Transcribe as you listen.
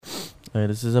All right,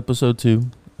 this is episode 2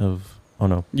 of. Oh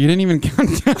no, You didn't even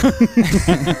count down.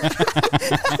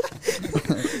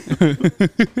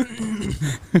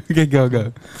 Okay,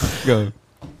 go.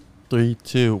 3,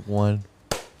 2, 1.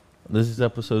 This is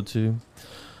episode 2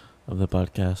 of the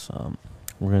podcast.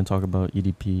 We're gonna talk about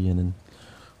EDP and then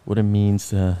what it means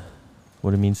to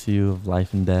you of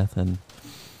life and death, and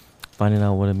finding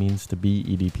out what it means to be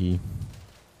EDP,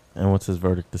 and what's his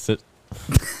verdict.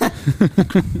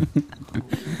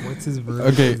 What's his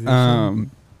verdict? Okay,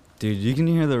 Dude, you can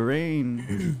hear the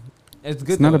rain. It's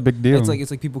good. it's not though. a big deal. It's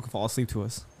like people can fall asleep to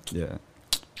us. Yeah.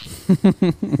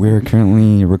 We're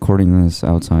currently recording this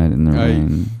outside in the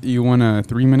rain. You want a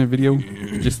 3-minute video,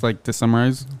 just like to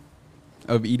summarize,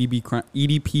 of EDP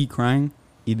crying?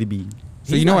 EDB.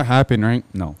 So you know what happened, right?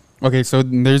 No. Okay, so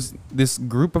there's this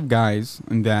group of guys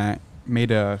that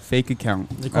made a fake account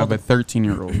of a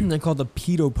 13-year-old. They're called the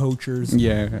pedo poachers.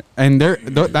 Yeah, and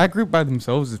that group by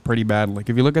themselves is pretty bad. Like,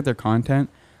 if you look at their content,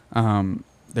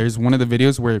 there's one of the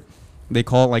videos where they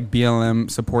call it like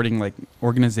BLM supporting like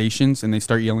organizations, and they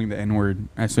start yelling the N-word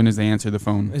as soon as they answer the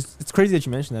phone. It's crazy that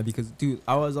you mentioned that because, dude,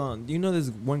 I was on. Do you know this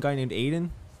one guy named Aiden?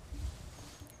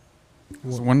 I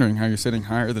was wondering how you're sitting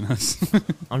higher than us.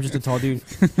 I'm just a tall dude.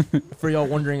 For y'all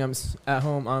wondering, at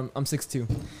home. I'm 6'2".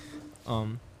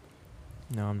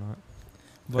 No, I'm not.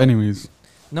 But Anyways,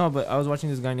 no, but I was watching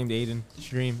this guy named Aiden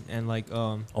stream, and like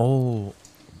Oh,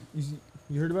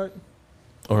 you heard about it?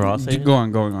 or I'll say go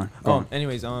on. Go on.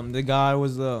 Anyways, the guy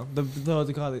was the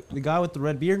guy with the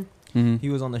red beard. Mm-hmm. He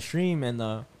was on the stream,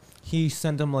 and he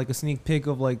sent him like a sneak peek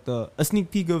of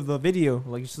the video,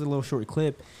 like just a little short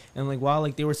clip. And like while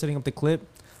like they were setting up the clip,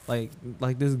 like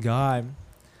this guy,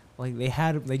 like they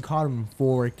caught him in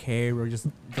 4K, bro, just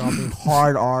dropping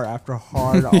hard R after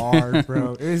hard R,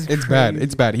 bro. It's bad.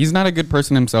 It's bad. He's not a good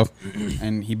person himself,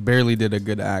 and he barely did a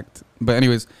good act. But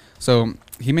anyways, so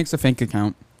he makes a fake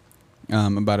account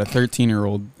about a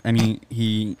 13-year-old, and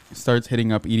he starts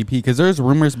hitting up EDP because there's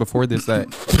rumors before this that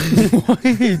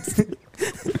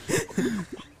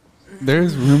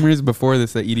there's rumors before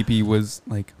this that EDP was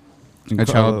like a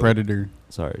child predator.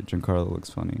 Sorry, Giancarlo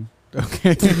looks funny.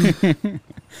 Okay.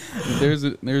 there's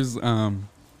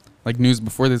like news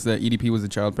before this that EDP was a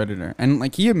child predator, and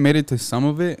like he admitted to some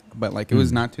of it, but like it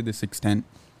was not to this extent.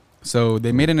 So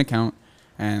they made an account,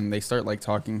 and they start like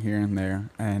talking here and there,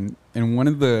 and one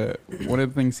of the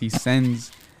things he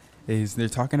sends is they're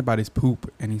talking about his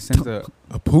poop, and he sends a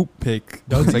poop pic.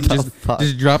 It's like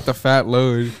just dropped a fat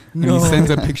load, and he sends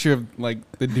a picture of like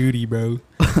the duty, bro.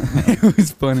 It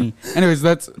was funny. Anyways,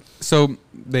 so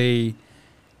they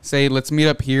say let's meet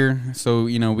up here so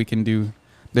we can do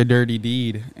the dirty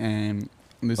deed, and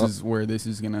this is where this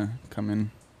is gonna come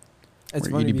in. It's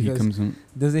where funny EDP because comes in.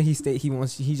 doesn't he state he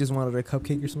just wanted a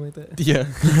cupcake or something like that? Yeah.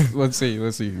 Let's see. You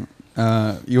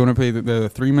want to play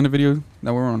the 3-minute video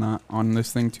that we're not on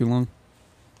this thing too long?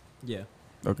 Yeah.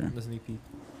 Okay. The sneak peek.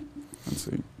 Let's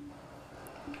see.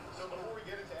 So before we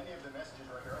get into any of the messages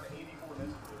right here, I have 84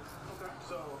 messages. Okay.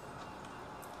 So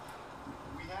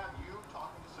we have you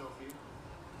talking to Sophie,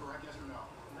 correct? Yes or no?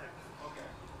 Okay.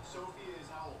 Sophie is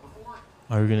how old? Before?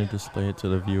 Are we gonna display it to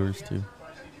the viewers too?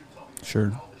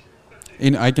 Sure.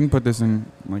 And I can put this in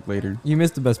like later. You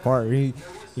missed the best part. He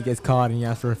gets caught and he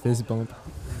asks for a fist bump.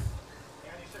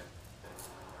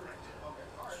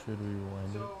 Should we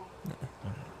rewind it?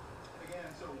 Again,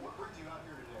 so what brings you out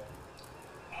here today?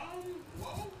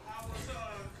 Well, I was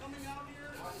coming out here.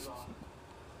 Lights on.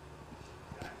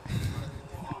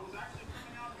 I was actually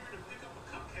coming out here to pick up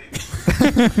a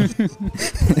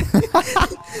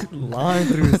cupcake. Lying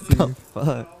through his teeth.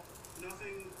 Fuck.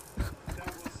 Nothing that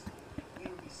was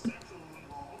going to be sexual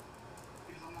involved,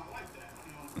 because I'm not like that.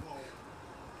 Well,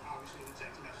 obviously the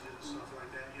text messages and stuff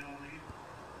like that. You know what I mean?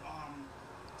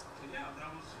 So yeah, that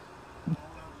was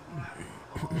all that was going to happen.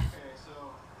 Okay, so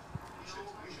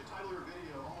you should title your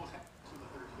video almost to the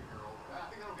 13-year-old. I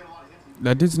think that'll get a lot of hits.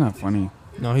 That dude's not funny.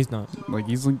 No, he's not. Like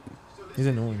he's like, He's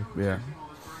annoying. yeah.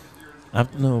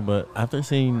 But after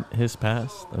seeing his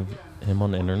past of him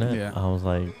on the internet, Yeah. I was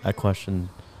like, I questioned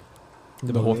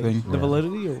The whole thing. The Yeah.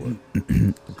 validity or what?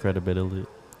 the credibility.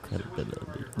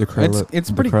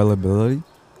 It's pretty- credibility.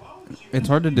 It's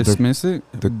hard to dismiss it,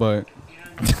 but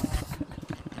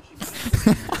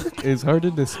it's hard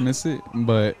to dismiss it.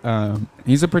 But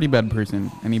he's a pretty bad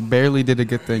person, and he barely did a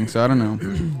good thing. So I don't know.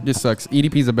 Just sucks.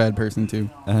 EDP's a bad person too.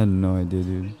 I had no idea,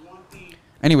 dude.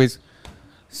 Anyways,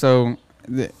 so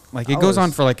it goes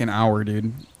on for like an hour,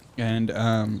 dude, and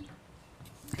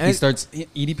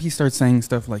EDP starts saying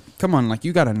stuff like, "Come on, like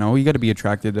you gotta know, you gotta be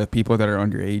attracted to people that are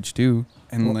underage too."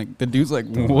 And like the dude's like,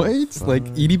 "What?" Like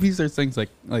EDP starts saying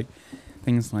like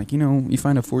things like, you know, you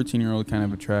find a 14-year-old kind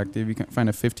of attractive, you can find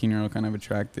a 15-year-old kind of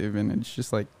attractive, and it's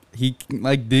just like he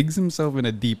like digs himself in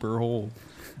a deeper hole.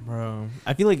 Bro,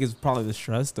 I feel like it's probably the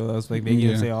stress though. That's like making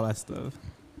him Yeah. say all that stuff.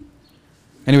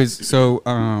 Anyways, so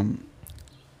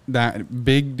that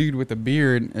big dude with the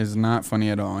beard is not funny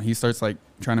at all. He starts like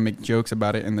trying to make jokes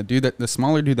about it, and the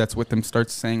smaller dude that's with him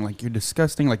starts saying like, "You're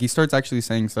disgusting." Like he starts actually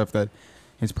saying stuff that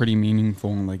is pretty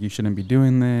meaningful, like you shouldn't be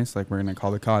doing this. Like we're gonna call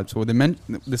the cops. So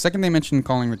the second they mention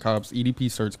calling the cops,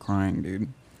 EDP starts crying, dude.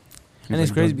 He's And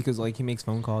it's like, crazy "Bro." because like he makes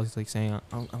phone calls. He's like saying,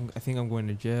 I think I'm going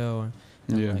to jail."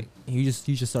 And Yeah. like he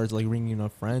just starts like ringing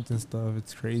up friends and stuff.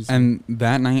 It's crazy. And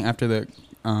that night after the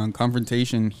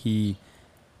confrontation, he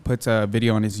puts a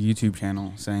video on his YouTube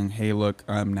channel saying, "Hey, look,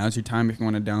 now's your time if you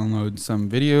want to download some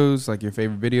videos, like your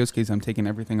favorite videos, because I'm taking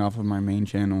everything off of my main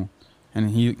channel."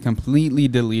 And he completely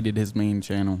deleted his main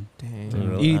channel. Dang.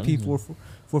 Really? EDP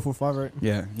 445, right?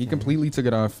 Yeah, he Dang. completely took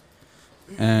it off.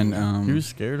 And He was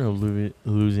scared of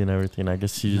losing everything. I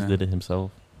guess he just Yeah. did it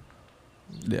himself.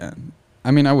 yeah,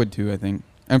 I mean, I would too, I think.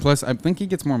 And plus, I think he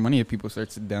gets more money if people start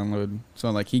to download. So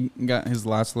like, he got his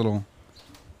last little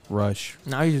rush.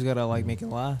 Now you just gotta like make it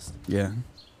last. Yeah,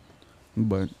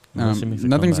 but Unless he makes a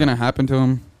nothing's comeback. gonna happen to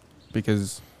him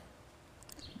because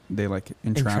they like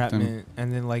entrapped him.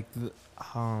 And then like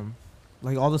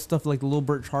all the stuff like the little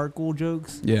Burt Charcoal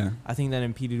jokes. Yeah, I think that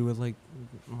impeded with like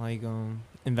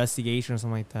investigation or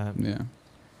something like that. yeah.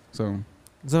 So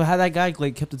So had that guy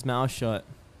like kept his mouth shut,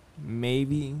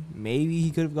 maybe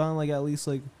he could have gotten like at least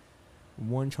like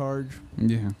one charge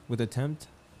yeah, with attempt.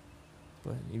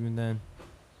 But even then,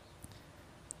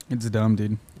 it's dumb,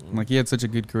 dude. Like he had such a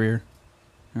good career,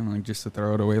 and like just to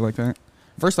throw it away like that.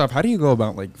 First off, how do you go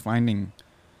about like finding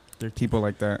people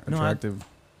like that No, attractive?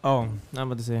 oh, I'm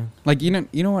about to say Like you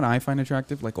know what I find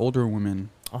attractive? Like older women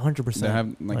 100%. that have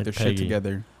like, Like their Peggy. shit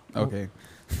together. Oh. Okay.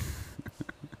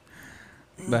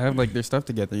 That have like their stuff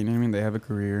together. You know what I mean? They have a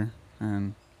career,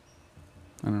 and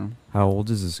I don't know. How old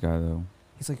is this guy though?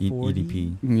 He's like E- 40.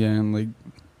 EDP. Yeah, and like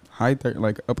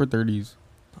like upper 30s,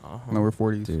 Uh-huh. lower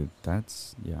 40s. Dude,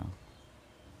 that's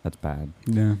bad.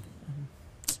 Yeah.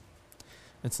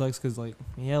 It sucks because like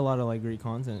he had a lot of like great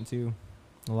content too,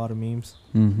 a lot of memes.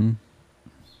 Mm-hmm.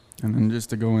 And then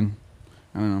just to go and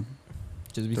I don't know,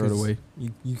 Just throw it because away.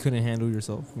 you couldn't handle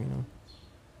yourself, you know.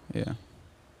 Yeah.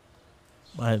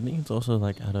 But I think it's also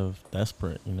like out of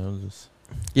desperate, just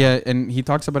Yeah, and he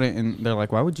talks about it, and they're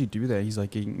like, "Why would you do that?" He's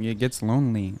like, "It gets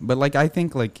lonely." But like, I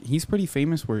think like he's pretty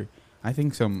famous. Where I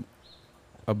think some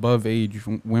above age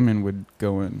women would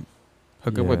go and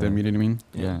hook up with Yeah. him. You know what I mean?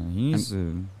 Yeah, he needs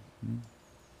to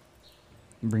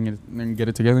Bring it and get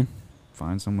it together.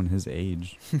 find someone his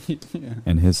age Yeah.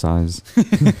 and his size.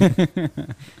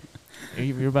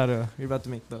 You're about to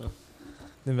make the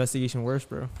investigation worse,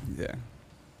 bro. Yeah.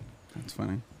 That's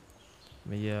funny.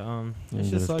 But yeah, it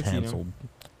he's just gonna sucks, get you know.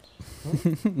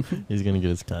 canceled. He's gonna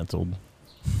get us canceled.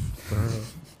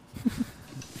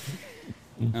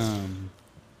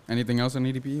 Anything else on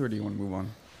EDP, or do you want to move on?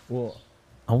 Well,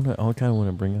 I kind of want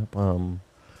to bring up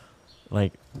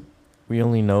like we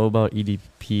only know about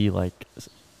EDP like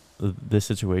this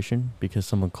situation because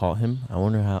someone caught him. I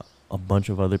wonder how a bunch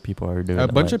of other people are doing. A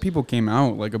it, bunch like, of people came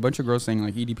out, like a bunch of girls saying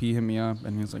like EDP hit me up,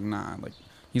 and he's like, nah, like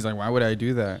he's like, why would I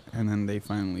do that? And then they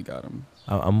finally got him.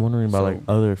 I'm wondering about like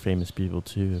So- other famous people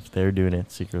too if they're doing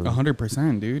it secretly.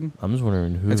 100%, dude. I'm just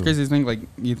wondering who. It's crazy to think like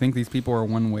you think these people are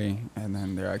one way, and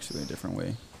then they're actually a different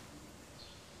way.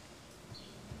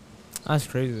 That's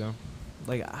crazy though.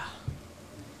 Like,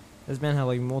 this man had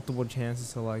like multiple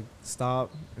chances to like stop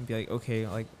and be like, okay,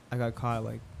 like I got caught,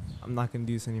 like I'm not gonna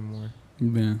do this anymore.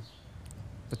 Yeah.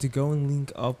 But to go and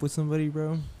link up with somebody,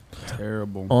 bro.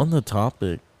 Terrible. On the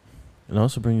topic, it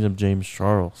also brings up James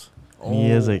Charles. He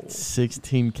has like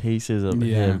 16 cases of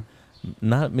him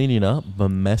not meeting up, but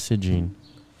messaging.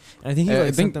 And I think he I like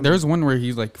think sent them, there's one where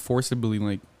he's like forcibly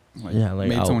like Yeah, like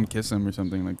made out. someone kiss him or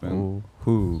something like that. Oh,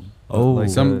 Who? Oh. like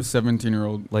Some uh,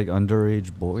 17-year-old. like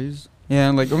underage boys. Yeah,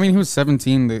 like I mean he was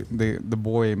 17, the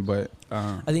boy, but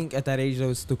I think at that age that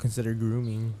was still considered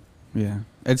grooming. yeah,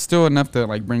 it's still enough to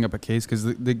like bring up a case because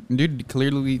the dude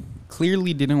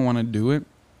clearly didn't want to do it,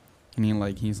 and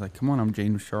he's like, come on, I'm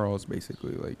James Charles,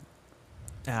 basically. Like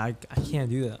Yeah, I can't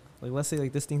do that. Like, let's say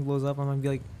like this thing blows up, I'm gonna be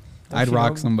like, don't I'd you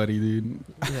rock know- somebody, dude.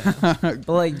 Yeah. But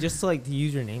like just to like to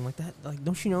use your name like that, like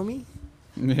don't you know me?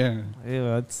 Yeah. Yeah,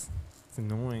 that's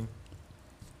annoying.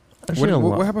 Actually, a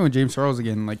lot- What happened with James Charles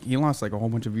again? Like he lost like a whole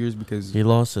bunch of viewers because He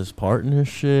lost his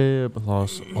partnership,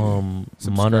 lost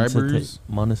Subscribers.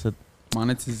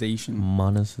 monetization.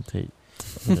 monetization.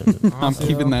 I'm Honestly,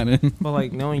 keeping though, that in. But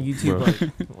like knowing YouTube,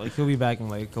 Bro. like he'll be back in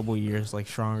like a couple years, like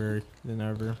stronger than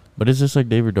ever. But it's just like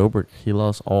David Dobrik. He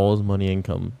lost all his money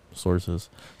income sources.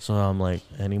 So I'm like,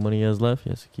 any money he has left, he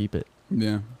has to keep it.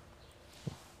 Yeah.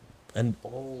 And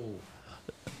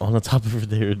on the topic of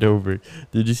David Dobrik,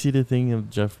 did you see the thing of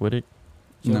Jeff Wittick?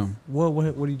 No.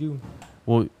 What do you do?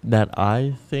 Well, that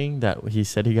eye thing that he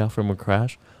said he got from a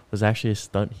crash was actually a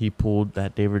stunt he pulled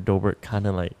that David Dobrik kind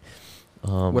of like.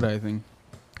 What I think.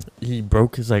 He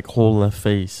broke his like whole left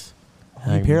face.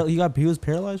 He was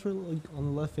paralyzed for like on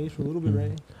the left face for a little bit, Mhm.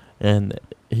 right? And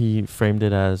he framed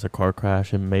it as a car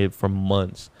crash and made it for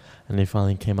months. And they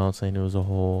finally came out saying it was a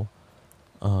whole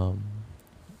stunt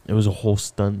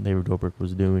David Dobrik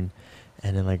was doing,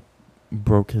 and it like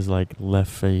broke his like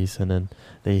left face, and then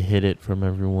they hid it from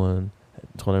everyone,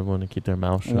 told everyone to keep their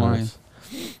mouth shut. Why?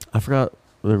 I forgot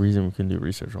the reason. We couldn't do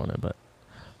research on it, but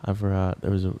I forgot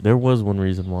there was one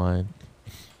reason why.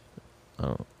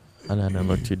 I didn't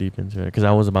look too deep into it because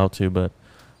I was about to, but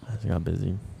I just got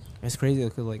busy. It's crazy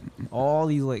because like all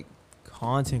these like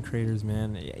content creators,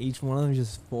 man, each one of them is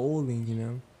just folding, you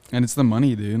know. And it's the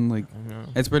money, dude. Like, I know.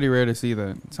 it's pretty rare to see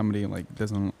that somebody like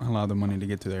doesn't allow the money to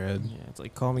get to their head. Yeah, it's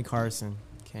like Call Me Carson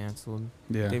canceled.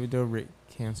 Yeah. David Dobrik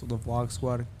canceled. The Vlog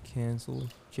Squad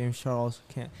canceled. James Charles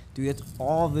dude. That's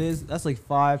all this. That's like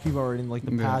 5 people already in like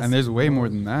the Yeah, past. and there's way more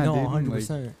than that, No, dude.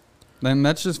 100%. Like, then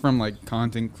that's just from like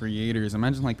content creators.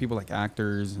 Imagine like people like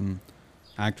actors and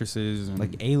actresses and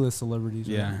Like A-list celebrities.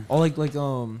 right? Yeah. Oh, like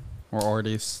or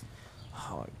artists.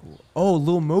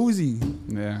 Lil Mosey.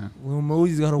 Yeah. Lil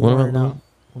Mosey's got a What warrant about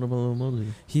out. Lil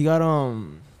Mosey? He got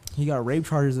rape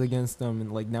charges against him,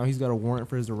 and like now he's got a warrant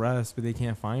for his arrest, but they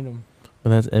can't find him. But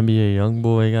that's NBA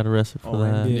YoungBoy got arrested for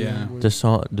that. NBA, Yeah. boy.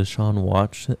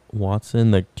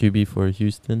 Watson, like QB for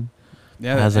Houston.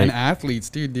 Yeah, Has, and like- athletes,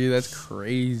 dude, that's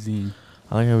crazy.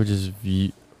 I like how we just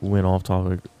went off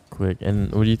topic quick.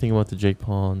 And what do you think about the Jake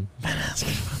Paul?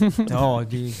 Oh,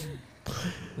 dude.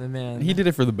 The man. He did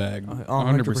it for the bag.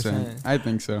 100%. I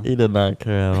think so. He did not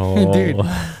care at all. Dude.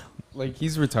 Like,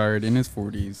 he's retired in his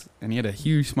 40s, and he had a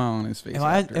huge smile on his face. If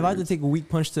I had to afterwards. take a weak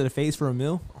punch to the face for $1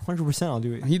 million, 100% I'll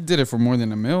do it. He did it for more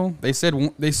than $1 million. They said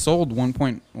they sold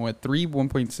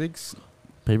 1.6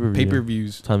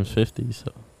 pay-per-views. Times 50,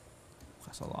 so.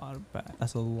 That's a lot of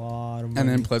That's a lot of money. And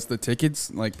then plus the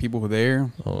tickets, like people were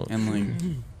there, Oh, and like,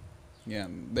 yeah,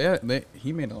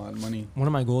 he made a lot of money. one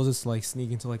of my goals is to like sneak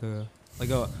into like a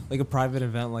private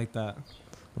event like that.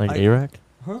 like I- Arac?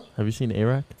 Huh? Have you seen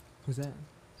Arac? Who's that?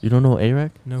 You don't know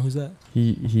Arac? No, who's that?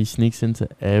 He sneaks into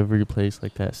every place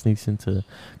like that. Sneaks into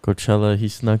Coachella. He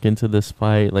snuck into this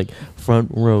fight, like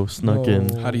front row snuck in.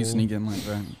 No. How do you sneak in like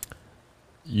that?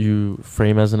 You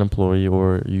frame as an employee,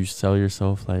 or you sell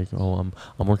yourself like, oh,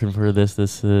 I'm working for this,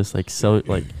 like sell it,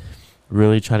 like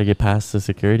really try to get past the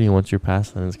security. And once you're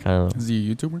past, then it's kind of Is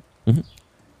he a YouTuber?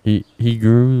 he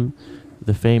grew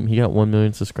the fame. He got 1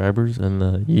 million subscribers in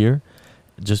a year,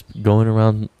 just going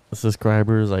around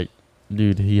subscribers. Like,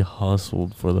 dude, he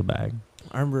hustled for the bag.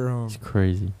 I remember It's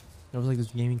crazy. there was like this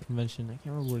gaming convention. I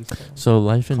can't remember what it's called. So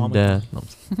life and Comic-Con.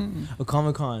 death. No, A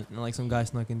Comic-Con, and like some guy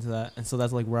snuck into that, and so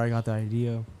that's like where I got the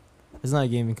idea. It's not a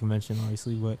gaming convention,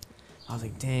 obviously, but I was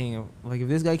like, dang, like if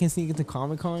this guy can sneak into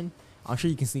Comic-Con, I'm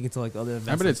sure you can sneak into like other events.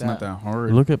 I bet like it's not that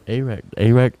hard. look up Arac.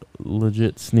 Arac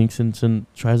legit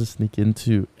tries to sneak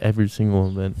into every single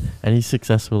event, and he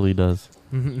successfully does.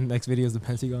 Next video is the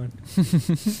Pentagon.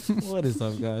 What is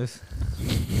up, guys?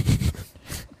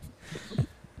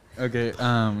 Okay,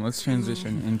 let's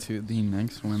transition into the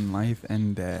next one, life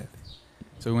and death.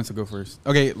 So who wants to go first?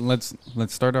 Okay, let's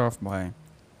start off by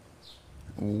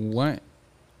what's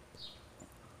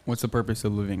the purpose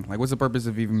of living? Like, what's the purpose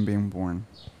of even being born?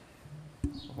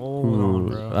 Hold on, Ooh,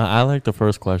 bro. I like the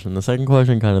first question. The second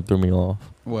question kind of threw me off.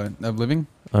 What, of living?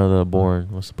 The born.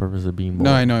 What's the purpose of being born?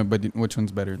 No, I know, but which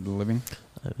one's better, the living?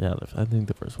 Yeah, I think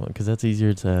the first one, because that's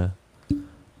easier to.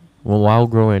 Well, while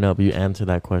growing up, you answer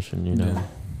that question. You know.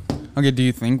 Yeah. Okay, do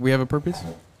you think we have a purpose?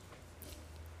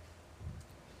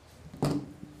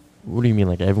 What do you mean?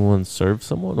 Like everyone serves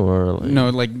someone, or like? No,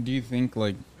 like, do you think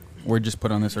like we're just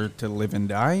put on this earth to live and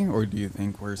die, or do you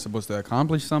think we're supposed to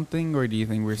accomplish something, or do you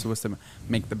think we're supposed to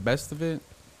make the best of it?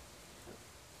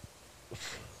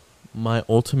 My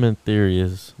ultimate theory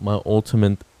is my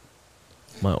ultimate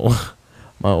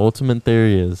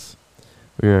theory is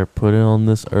we are put on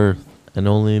this earth, and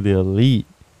only the elite.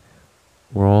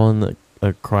 We're all in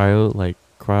a cryo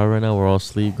right now. We're all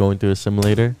asleep, going through a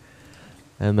simulator,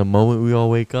 and the moment we all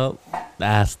wake up,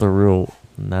 that's the real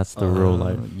and that's the real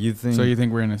life. You think? So you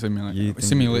think we're in a you think it's a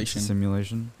simulation?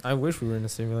 simulation. I wish we were in a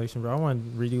simulation, bro. I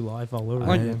want to redo life all over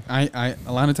Like again. I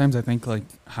a lot of times I think like,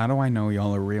 how do I know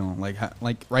y'all are real? Like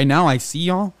like right now I see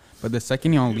y'all, but the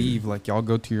second y'all leave, like y'all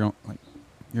go to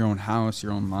your own house,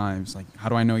 your own lives. Like how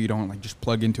do I know you don't like just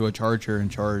plug into a charger and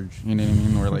charge? You know what I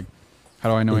mean? Or like how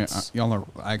do I know y'all are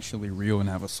actually real and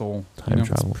have a soul? Time you know?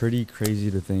 travel. It's pretty crazy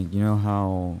to think. You know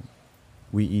how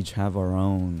we each have our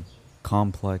own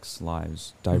complex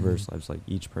lives, diverse lives. Like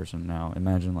each person now.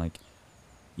 Imagine like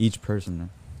each person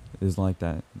is like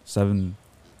that. 7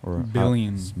 or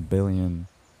Billion. billion.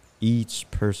 Each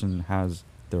person has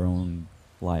their own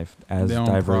life as Their own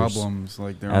diverse, problems,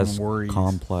 like their as own worries.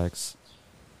 complex.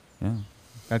 Yeah.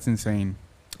 That's insane.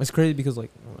 It's crazy because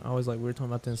like I was like we were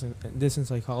talking about this in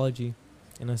psychology,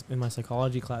 in my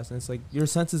psychology class, and it's like your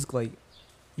senses like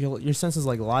your senses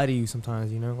like lie to you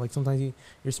sometimes. You know, like sometimes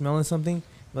you're smelling something,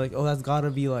 like oh that's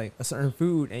gotta be like a certain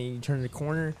food, and you turn the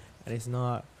corner and it's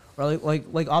not. Or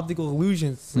like optical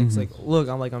illusions. It's like look,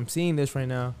 I'm seeing this right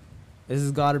now. This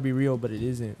has got to be real, but it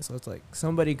isn't. So it's like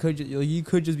somebody could you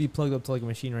could just be plugged up to like a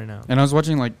machine right now. And I was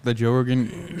watching like the Joe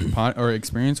Rogan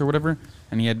experience or whatever,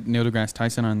 and he had Neil deGrasse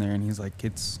Tyson on there, and he's like,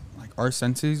 it's like our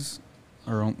senses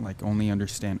are like only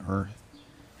understand Earth,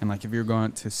 and like if you're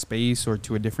going to space or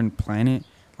to a different planet,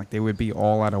 like they would be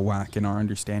all out of whack, and our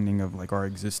understanding of like our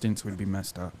existence would be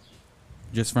messed up,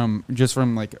 just from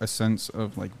like a sense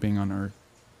of like being on Earth.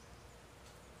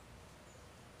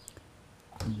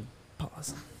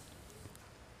 Pause.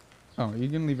 Oh, you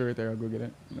can leave it right there. I'll go get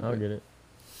it. I'll get it.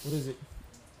 What is it?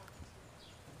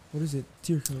 What is it?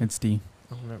 Tear coming. It's D.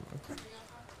 Oh, never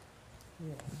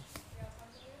mind.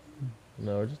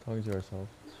 No, we're just talking to ourselves.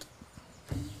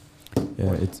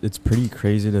 Yeah, it's pretty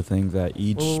crazy to think that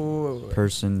each Wait.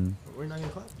 person. We're not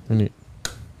gonna clap.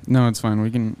 No, it's fine.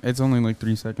 We can. It's only like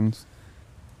 3 seconds.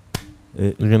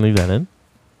 You're gonna leave that in?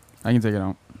 I can take it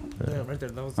out. Yeah, right there.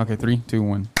 That was Okay, 3, 2,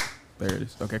 1. There it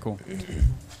is. Okay, cool.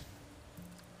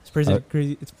 It's crazy.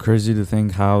 Crazy. It's Crazy to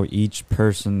think how each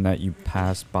person that you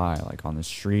pass by, like on the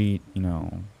street, you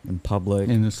know, in public,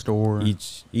 In the store.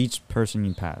 each person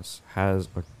you pass has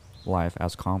a life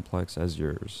as complex as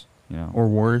yours, you know. Or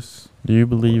worse. Do you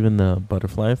believe in the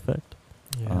butterfly effect?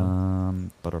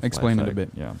 Butterfly Explain it a effect, bit.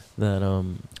 Yeah, That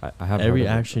I have every heard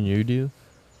of it. action you do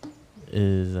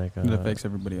is like It affects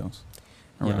everybody else.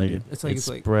 yeah, around like you. It's like it it's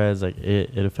like spreads like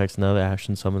it affects another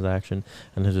action, someone's action,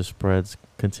 and it just spreads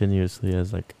continuously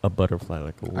as like a butterfly,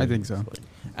 like a I think wing. so. It's like-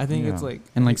 I think it's Yeah. like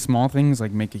And like small things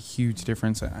like make a huge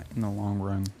difference in the long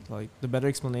run. like the better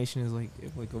explanation is like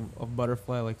if like a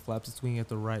butterfly like flaps its wing at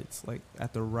the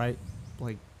right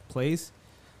like place,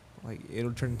 like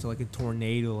it'll turn into like a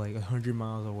tornado like 100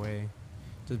 miles away,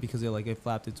 just because it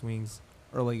flapped its wings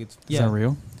or like it's Is that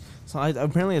real? So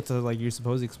apparently it's like you're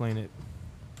supposed to explain it.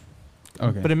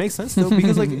 Okay. But it makes sense though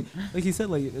because like you said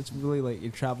like it's really like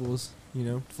it travels, you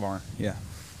know. Far. Yeah.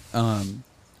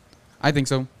 I think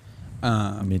so.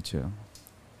 Me too.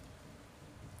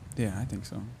 Yeah, I think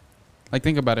so. Like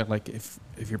think about it. Like if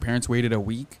your parents waited a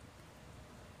week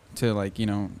to like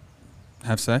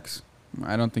have sex,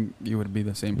 I don't think you would be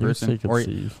the same You're person. so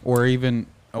conceived. Or even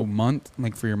a month,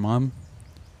 like for your mom,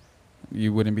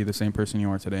 you wouldn't be the same person you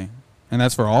are today. And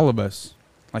that's for all of us.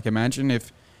 Like imagine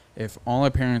if all our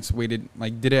parents waited,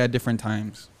 like did it at different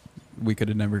times, we could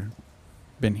have never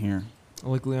been here.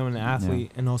 Luckily I'm an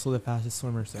athlete and also the fastest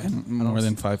swimmer. So And I don't more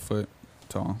than s- 5 foot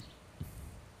tall.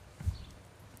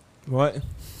 what?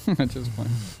 Just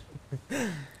playing.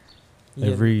 Yeah.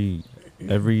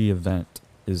 Every event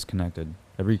is connected.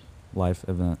 Every life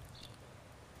event.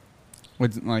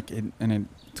 It's like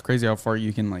it's crazy how far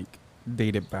you can like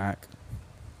date it back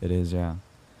It is, yeah.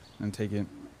 and take it.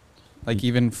 Like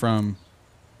even from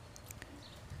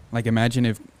like imagine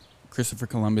if Christopher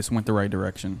Columbus went the right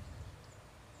direction.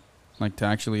 Like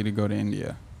to go to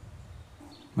India.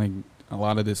 Like a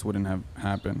lot of this wouldn't have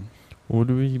happened. Would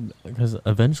we? Because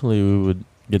eventually we would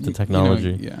get the You know,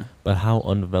 technology, yeah. but how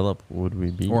undeveloped would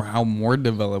we be? Or how more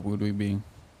developed would we be?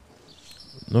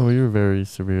 No, we were very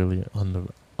severely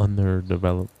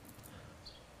underdeveloped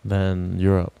than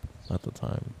Europe at the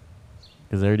time,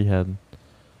 because they already had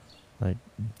like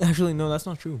Actually, no, that's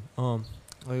not true.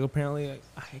 Like apparently,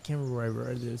 I can't remember where I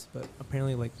read this, but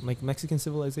apparently, like Mexican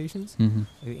civilizations, Mm-hmm.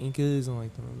 like the Incas and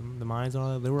like the Mayans and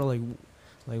all that, they were like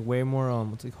way more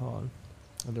what's it called?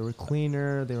 They were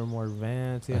cleaner. They were more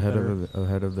advanced. They had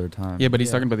Ahead of their time. Yeah, but he's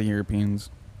Yeah. talking about the Europeans,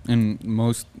 and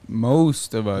most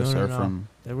of us No, are no. from.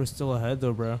 They were still ahead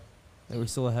though, bro. They were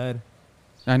still ahead.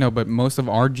 I know, but most of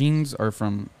our genes are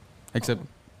from, except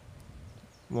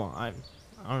Well,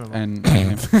 I don't know. And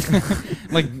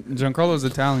like Giancarlo's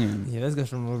Italian, Yeah, this guy's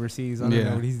from overseas. I don't Yeah.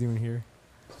 know what he's doing here.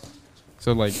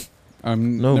 so like,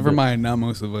 No, never but- mind. Not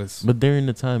most of us. But during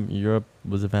the time, Europe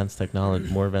was advanced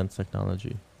technology, more advanced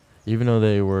technology. Even though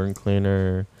they weren't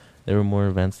cleaner, they were more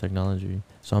advanced technology.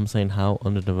 So I'm saying, how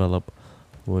underdeveloped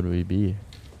would we be?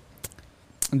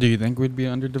 Do you think we'd be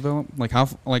underdeveloped? Like how?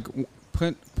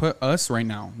 Put us right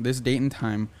now, this date and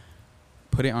time,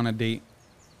 put it on a date,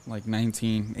 like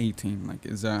 1918. Like,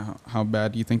 is that how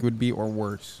bad you think it would be, or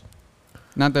worse?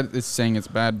 Not that it's saying it's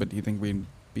bad, but do you think we'd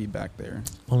be back there?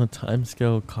 On a time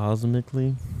scale,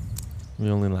 cosmically, we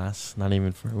only last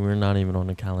we're not even on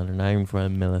a calendar, not even for a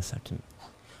millisecond.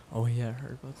 Oh yeah, I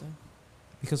heard about that.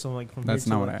 Because from like from That's here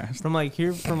not to, what I like, asked. from like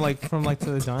here from like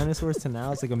to the dinosaurs to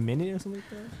now, it's like a minute or something like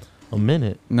that. A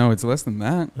minute. No, it's less than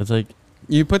that. It's like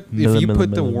You put if you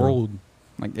put the milli- world,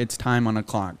 like it's time on a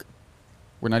clock.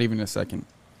 We're not even a second.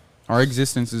 Our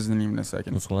existence isn't even a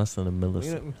second. it's less than a You,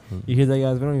 millisecond. know, you hear that,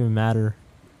 guys? We don't even matter.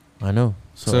 I know.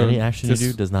 So So any action you do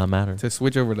just- does not matter. To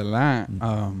switch over to that,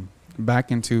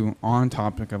 back into on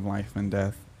topic of life and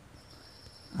death.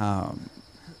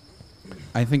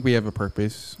 I think we have a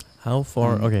purpose. How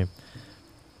far? Mm. Okay.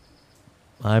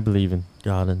 I believe in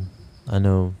God, and I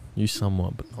know you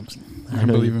somewhat, but I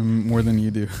believe him more than you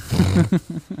do.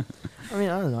 I mean,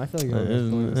 I don't know. I feel like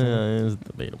It's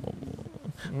debatable.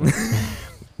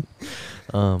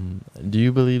 Do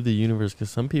you believe the universe? Because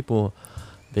some people,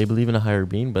 they believe in a higher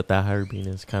being, but that higher being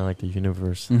is kind of like the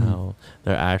universe. Mhm. How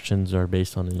their actions are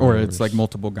based on the Or universe. it's like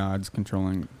multiple gods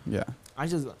controlling. Yeah.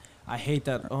 I hate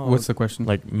that. Oh, What's the question?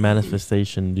 like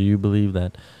manifestation. Do you believe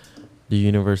that the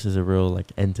universe is a real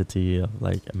like entity of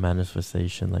like a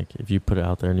manifestation? Like if you put it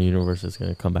out there in the universe, it's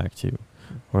gonna come back to you,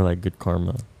 or like good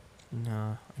karma.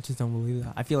 Nah, I just don't believe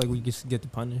that. I feel like we just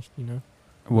get punished. You know.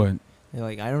 What? Yeah,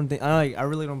 like I don't think I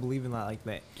really don't believe in that. Like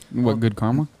that. What good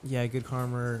karma? Yeah, good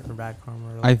karma or bad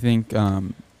karma. Or I like, think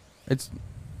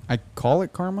I call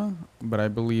it karma, but I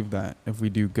believe that if we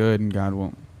do good, and God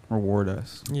will reward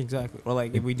us. yeah, exactly. Or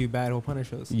like if we do bad, he'll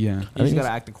punish us. Yeah. I You just think gotta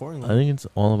it's- act accordingly. I think it's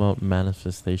all about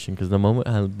manifestation. Because the moment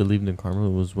I believed in karma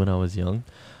was when I was young,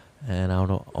 and I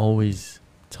would always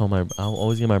I'll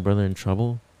always get my brother in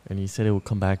trouble, and he said it would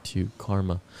come back to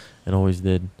karma, and always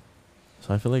did.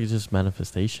 So I feel like it's just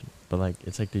manifestation, but like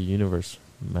it's like the universe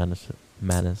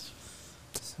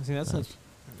See, that's like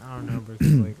I don't know, because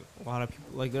like a lot of people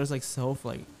like there's like self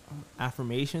like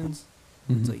affirmations.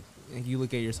 It's Mhm. like you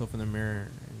look at yourself in the mirror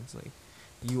and it's like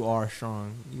you are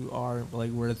strong. You are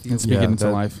like worth you. And speak Yeah, it into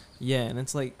that- life. Yeah, and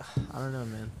it's like I don't know,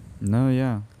 man. No,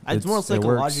 yeah. It's more it works.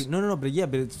 psychological. No, but yeah,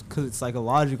 but it's because it's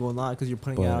psychological, not because you're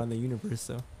putting it But- out in the universe.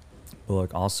 So, But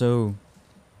look, also,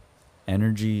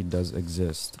 energy does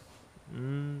exist. It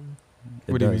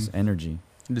What do you does. mean? Energy.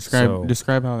 Describe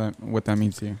So- how what that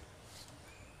means to you.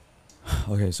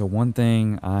 Okay, so one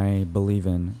thing I believe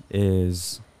in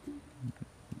is,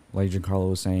 like Giancarlo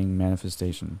was saying,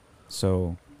 manifestation.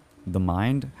 So the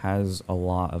mind has a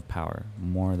lot of power,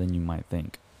 more than you might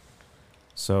think.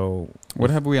 So What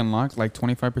if- have we unlocked? Like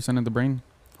 25% of the brain,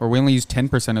 or we only use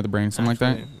 10% of the brain, something like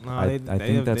that. No, I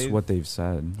think that's what they've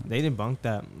said. they debunk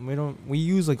that. We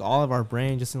use like all of our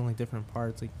brain just in like different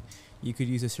parts. Like you could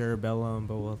use the cerebellum,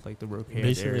 but with like the rotator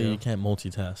Basically, area. you can't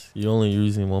multitask. You're only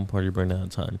using one part of your brain at a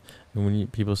time. And when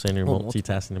people saying you're Well,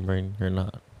 multitasking the brain, you're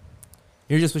not.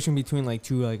 You're just switching between like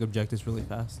two like objectives really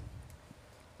fast.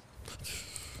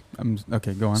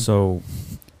 Okay, go on. So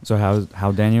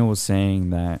how Daniel was saying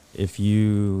that if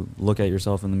you look at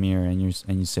yourself in the mirror and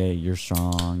you say you're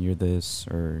strong, you're this,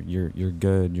 or you're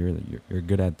good, you're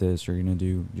good at this, you're gonna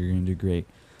do great.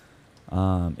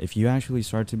 If you actually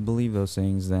start to believe those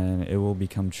things, then it will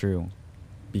become true,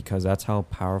 because that's how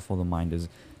powerful the mind is.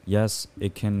 Yes,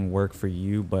 it can work for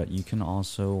you, but you can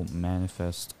also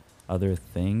manifest other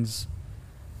things.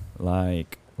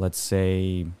 Like let's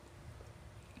say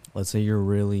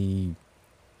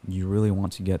you really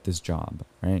want to get this job,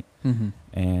 right? Mm-hmm.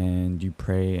 And you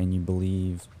pray and you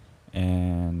believe,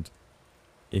 and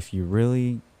if you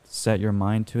really set your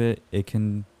mind to it, it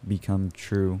can become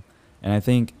true. And I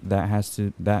think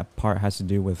that part has to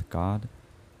do with God,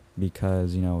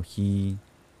 because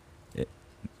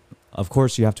of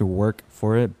course you have to work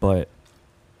for it, but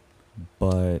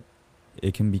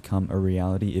it can become a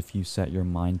reality if you set your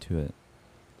mind to it.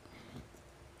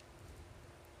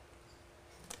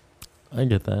 I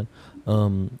get that.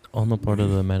 On the part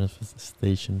of the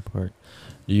manifestation part,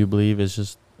 do you believe it's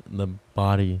just the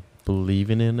body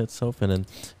believing in itself and then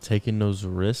taking those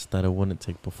risks that it wouldn't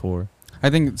take before? I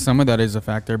think some of that is a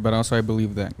factor, but also I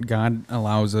believe that God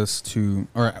allows us to,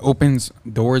 or opens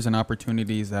doors and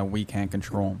opportunities that we can't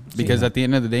control. Because Yeah. at the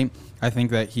end of the day, I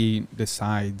think that He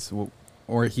decides,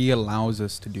 or He allows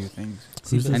us to do things,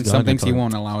 See, Who's but, this and God some things He you're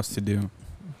won't allow us to do.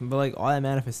 but like all that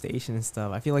manifestation and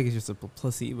stuff, I feel like it's just a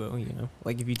placebo. You know,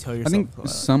 like if you tell I yourself. think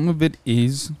some of it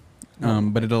is, No.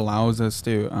 but it allows us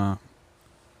to.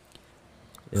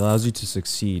 It allows you to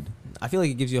succeed. I feel like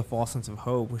it gives you a false sense of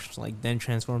hope, which like then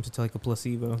transforms into like a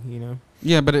placebo. You know.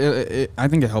 Yeah, but I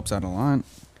think it helps out a lot.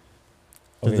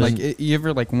 Okay. Like, you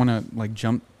ever like want to like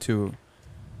jump to,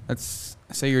 let's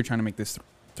say you're trying to make this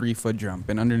 3-foot jump,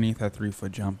 and underneath that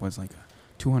 3-foot jump was like a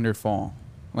 200 fall,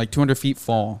 like 200 feet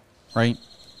fall, right?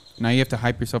 Now you have to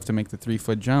hype yourself to make the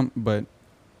 3-foot jump, but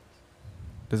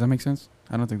does that make sense?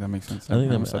 I don't think that makes sense. I think I'm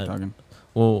that gonna stop I- talking.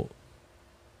 Well,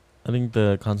 I think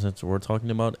the concepts we're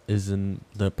talking about is in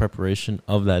the preparation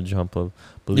of that jump, of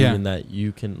believing that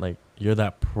you can, like, you're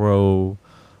that pro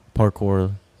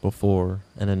parkour before,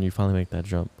 and then you finally make that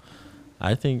jump.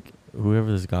 I think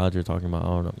whoever this God you're talking about, I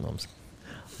don't know. No, I'm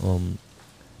just-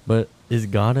 but is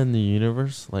God in the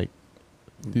universe? Like,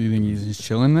 Do you think he's just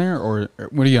chilling there, or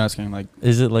what are you asking? Like,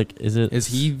 is it is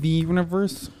he the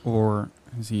universe, or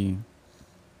is he?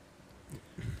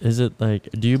 Is it like,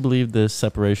 do you believe this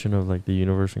separation of like the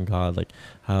universe and God, like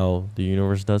how the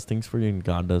universe does things for you and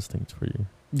God does things for you?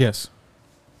 Yes.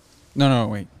 No,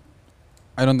 wait.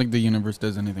 I don't think the universe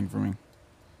does anything for me.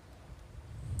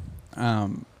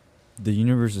 The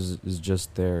universe is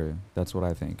just there. That's what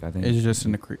I think. I think It's just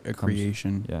a comes-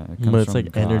 creation. Yeah, it But comes it's from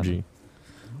like God. energy.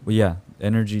 Well, yeah,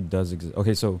 energy does exist.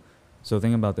 Okay, so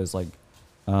think about this. Like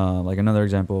another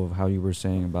example of how you were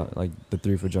saying about like the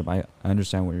 3-foot jump. I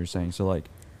understand what you're saying. So like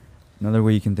another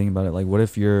way you can think about it. Like, what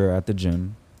if you're at the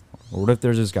gym, or what if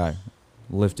there's this guy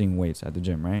lifting weights at the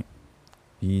gym, right?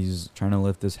 He's trying to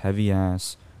lift this heavy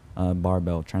ass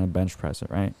barbell, trying to bench press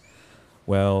it, right?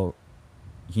 Well,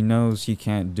 he knows he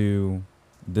can't do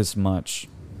this much,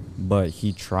 but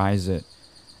he tries it,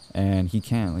 and he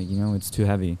can't. Like, it's too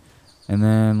heavy. And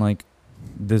then like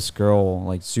this girl,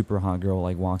 like super hot girl,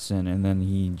 like walks in, and then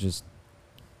he just,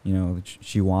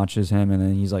 she watches him, and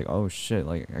then he's like, oh shit,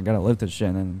 like I gotta lift this shit,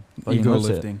 and then fucking Ego lifts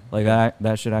it. lifting. Like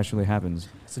that shit actually happens.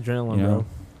 It's adrenaline, You know?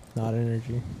 bro. Not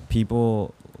energy.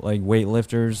 People like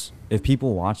weightlifters, if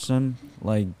people watch them,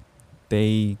 like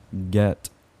they get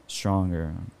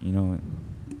stronger.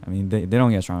 I mean, they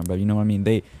don't get stronger, but you know what I mean.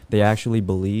 They actually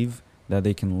believe that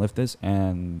they can lift this,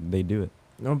 and they do it.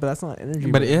 No, but that's not energy.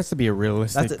 But bro. it has to be a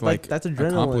realistic that's adrenaline.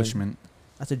 accomplishment.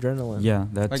 That's adrenaline. Yeah,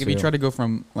 that's Like if you try to go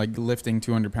from like lifting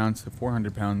 200 pounds to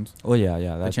 400 pounds, Oh yeah,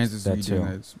 the that's chances that of you doing too.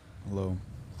 that is low.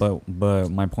 But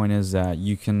my point is that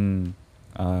you can,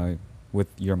 with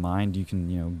your mind, you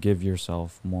can give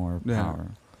yourself more Yeah. power.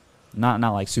 Not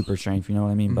like super strength, you know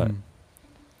what I mean? But Mhm.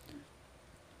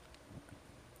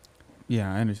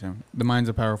 Yeah, I understand. The mind's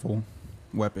a powerful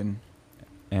weapon.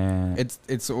 and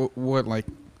It's what like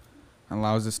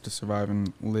allows us to survive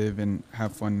and live and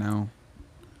have fun now.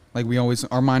 Like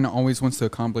our mind always wants to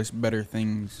accomplish better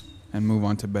things and move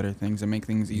on to better things and make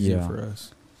things easier Yeah. for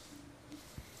us.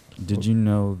 did you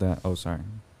know that? Oh, sorry.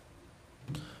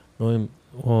 Well,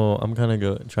 I'm kind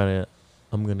of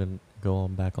I'm gonna go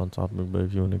on back on topic, but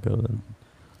if you want to go, then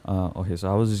Okay,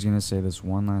 so I was just gonna say this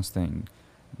one last thing.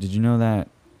 Did you know that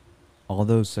all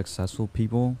those successful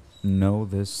people know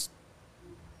this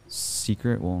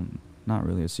secret? Well, not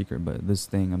really a secret, but this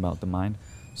thing about the mind.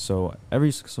 So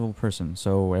every successful person,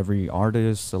 so every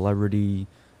artist, celebrity,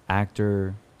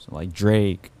 actor, so like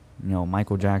Drake,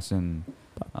 Michael Jackson,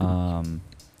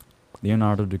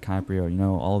 Leonardo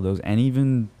DiCaprio, all of those, and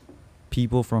even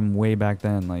people from way back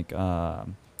then, like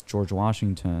George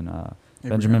Washington,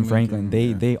 Benjamin Abraham Franklin,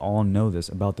 Lincoln, they all know this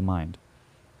about the mind.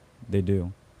 They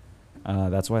do.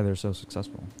 That's why they're so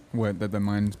successful. What, that the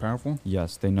mind's powerful?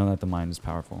 Yes, they know that the mind is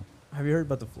powerful. Have you heard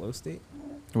about the flow state?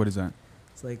 What is that?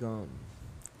 It's like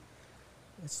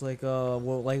it's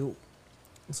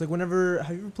like whenever,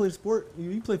 have you ever played a sport?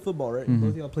 You play football, right? Mhm. Both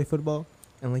of y'all play football,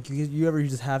 and like you ever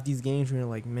just have these games where you're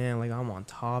like, man, like I'm on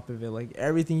top of it. Like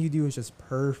everything you do is just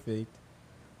perfect.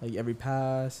 Like every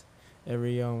pass,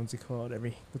 every what's it called?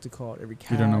 Every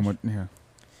catch. You don't know what? Yeah.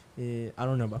 Yeah, I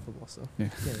don't know about football, so Yeah.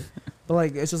 But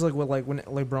like it's just like when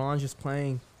LeBron's just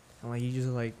playing, and like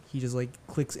he just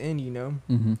clicks in,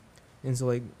 Mm-hmm. And so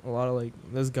like a lot of like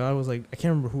this guy was like, I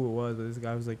can't remember who it was, but this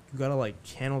guy was like, you gotta like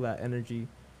channel that energy,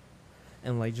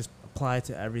 and like just apply it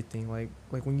to everything. Like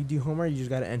when you do homework, you just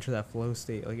gotta enter that flow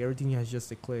state. Like everything has just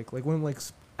to click. Like when like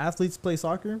athletes play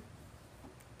soccer,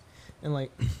 and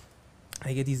like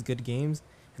they get these good games,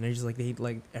 and they're just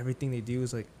like everything they do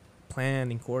is like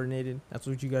planned and coordinated. That's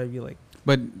what you gotta be like.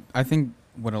 But I think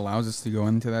what allows us to go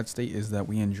into that state is that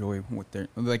we enjoy what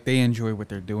they enjoy what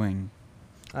they're doing.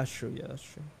 That's true. Yeah, that's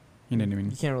true. You know what I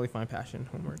mean? You can't really find passion in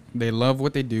homework. They love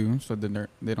what they do, so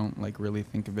they don't like really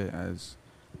think of it as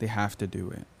they have to do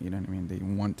it. You know what I mean? They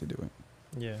want to do it.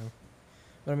 Yeah.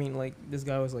 But I mean, like, this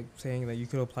guy was like saying that you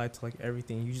could apply it to like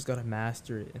everything. You just gotta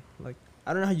master it. Like,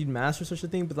 I don't know how you'd master such a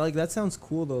thing, but like that sounds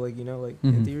cool though. Like, you know, like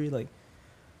in Mhm. theory, like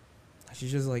I should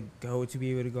just like go to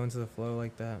be able to go into the flow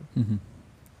like that. Mm-hmm.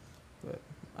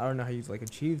 I don't know how you'd like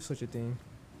achieve such a thing.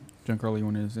 Giancarlo, you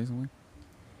wanted to say something?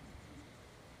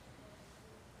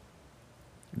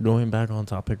 Going back on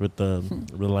topic with the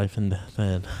life and death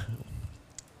and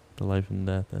the life and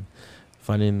death and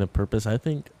finding the purpose. I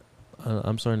think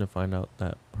I'm starting to find out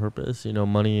that purpose, you know,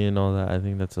 money and all that. I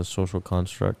think that's a social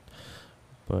construct,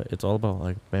 but it's all about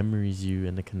like memories you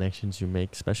and the connections you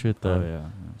make, especially with the Oh yeah.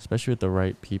 especially with the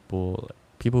right people,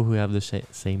 people who have the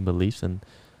same beliefs and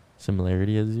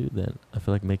similarity as you. Then I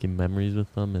feel like making memories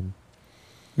with them. And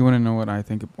You want to know what I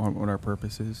think what our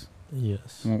purpose is?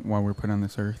 yes, Why we're put on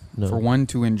this earth? No. For one,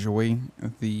 to enjoy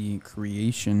the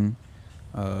creation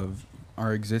of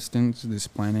our existence, this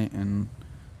planet, and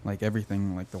like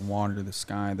everything, like the water, the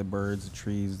sky, the birds, the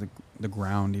trees, the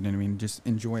ground. You know what I mean? Just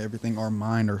enjoy everything. Our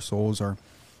mind, our souls, our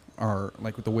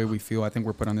like with the way we feel. I think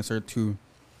we're put on this earth to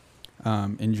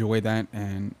enjoy that,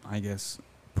 and I guess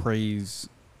praise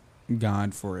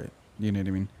God for it. You know what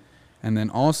I mean? And then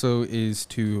also is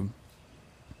to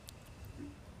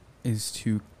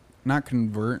not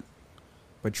convert,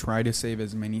 but try to save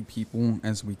as many people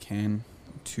as we can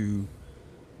to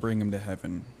bring them to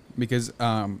heaven. Because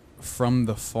from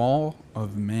the fall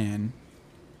of man,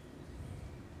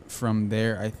 from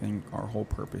there, I think our whole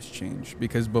purpose changed.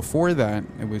 Because before that,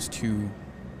 it was to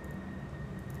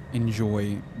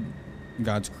enjoy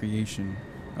God's creation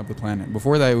of the planet.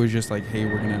 Before that, it was just like, hey,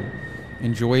 we're going to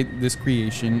enjoy this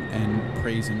creation and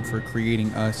praise Him for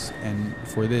creating us and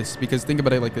for this. Because think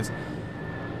about it like this.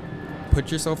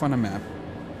 Put yourself on a map,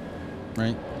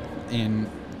 right? In,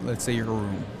 let's say, your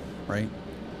room, right?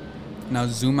 Now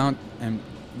zoom out, and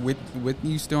with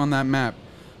you still on that map,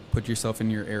 put yourself in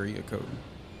your area code,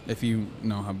 if you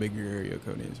know how big your area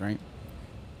code is, right?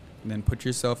 And then put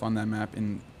yourself on that map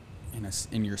in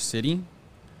your city,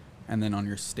 and then on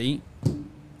your state,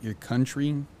 your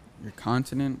country, your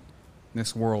continent,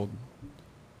 this world.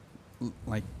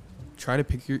 Like, try to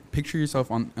picture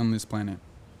yourself on this planet.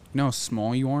 You know how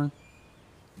small you are?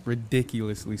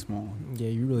 Ridiculously small. Yeah,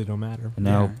 you really don't matter. And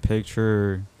now Yeah.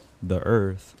 picture the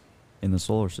Earth in the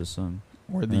solar system.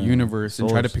 Or the Yeah. universe, and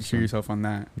try Solar to picture system. yourself on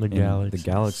that. the in galaxy, the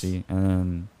galaxy, and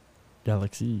then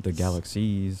galaxies, the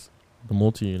galaxies. the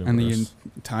multi-universe, And the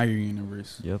entire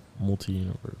universe. Yep.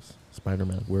 multi-universe,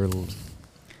 Spider-Man. We're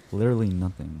literally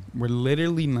nothing. We're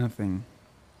literally nothing.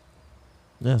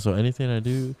 Yeah, so anything I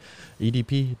do,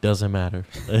 EDP doesn't matter.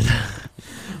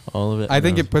 All of it. I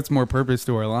think no. it puts more purpose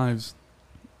to our lives.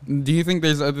 Do you think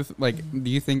there's other do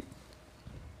you think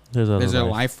There's other there's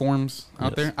life. life forms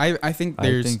out Yes. there? I think I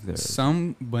there's think there is.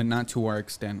 some, but not to our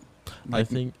extent. I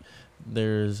think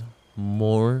there's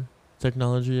more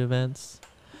technology events.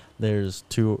 There's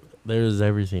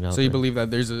everything out so. there. You believe that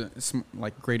there's a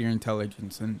like greater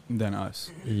intelligence than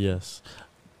us? Yes.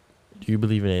 Do you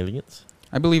believe in aliens?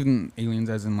 I believe in aliens,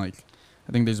 as in like,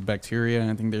 I think there's bacteria, and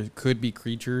I think there could be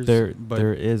creatures. but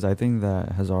There is. I think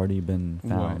that has already been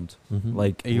What? found. Mm-hmm.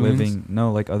 Like Aliens?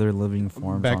 like other living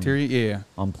forms. bacteria, yeah.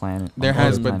 on planet. There on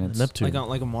has, other but planets. Neptune.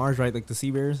 Like on Mars, right? Like the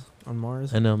sea bears on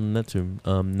Mars. And Neptune.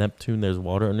 Neptune, there's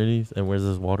water underneath, and where's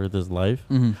this water, there's life.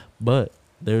 Mm-hmm. But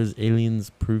there's aliens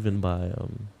proven by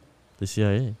the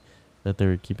CIA that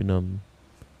they're keeping them.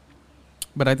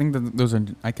 But I think that those are.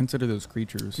 I consider those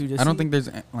creatures. Dude, I don't think there's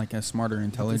like a smarter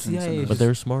intelligence. CIA in is But us.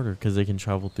 they're smarter because they can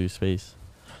travel through space,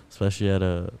 especially at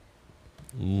a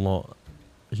long.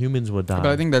 Humans would die.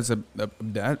 But I think that's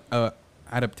a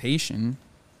adaptation.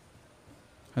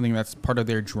 I think that's part of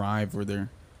their drive or their,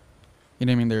 you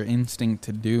know what I mean, their instinct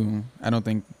to do. I don't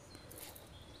think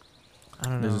I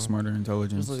don't know. there's a smarter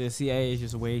intelligence. Just like the CIA is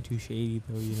just way too shady,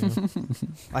 though. You know,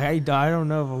 like I don't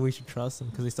know if we should trust them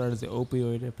because they started the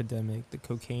opioid epidemic, the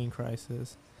cocaine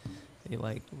crisis. You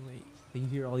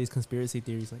hear all these conspiracy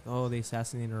theories like, oh, they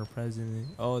assassinated our president.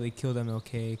 Oh, they killed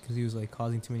MLK because he was like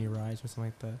causing too many riots or something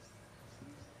like that.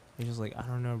 It's just like, I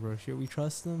don't know, bro. Should we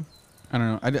trust them? I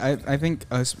don't know. I think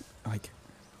us, like,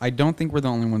 I don't think we're the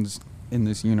only ones in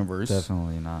this universe.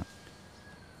 Definitely not.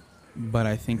 But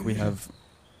I think we have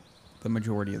the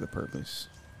majority of the purpose.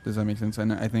 Does that make sense?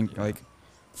 And I think like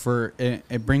for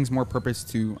it brings more purpose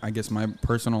to, I guess, my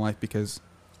personal life, because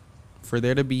for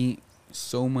there to be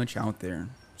so much out there,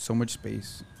 so much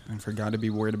space, and for God to be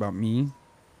worried about me,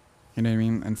 You know what I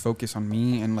mean? And focus on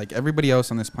me and like everybody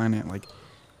else on this planet. Like,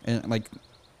 and like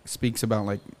speaks about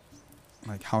like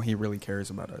how he really cares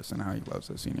about us and how he loves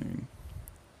us. You know what I mean?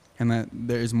 And that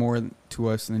there is more to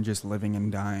us than just living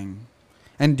and dying.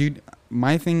 And dude,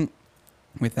 my thing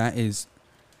with that is,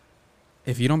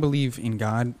 if you don't believe in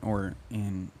God or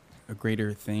in a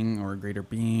greater thing or a greater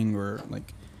being or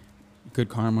like good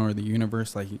karma or the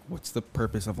universe, like what's the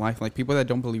purpose of life? Like people that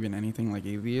don't believe in anything, like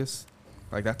atheists,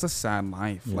 like that's a sad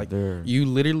life. Yeah, like they're- you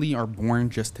literally are born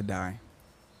just to die.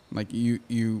 Like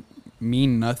you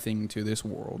mean nothing to this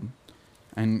world,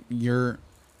 and you're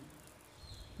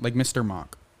like Mr.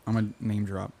 Mock. I'm a name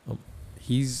drop. Oh.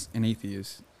 He's an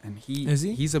atheist, and Is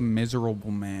he? he's a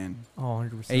miserable man. Oh,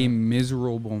 100%. A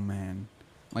miserable man.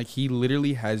 Like he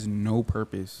literally has no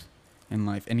purpose in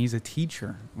life, and he's a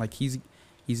teacher. Like he's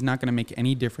not gonna make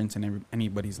any difference in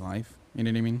anybody's life. You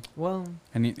know what I mean? Well,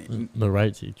 And The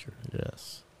right teacher,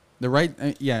 yes. the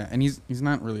right, yeah. And he's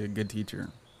not really a good teacher.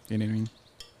 You know what I mean?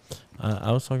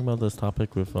 I was talking about this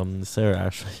topic with Sarah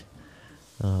actually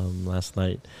last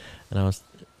night, and I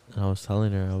was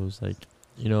telling her, I was like,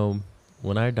 you know,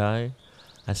 when I die,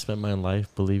 I spent my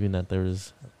life believing that there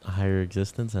is a higher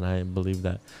existence, and I believe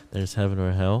that there's heaven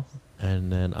or hell.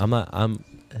 And then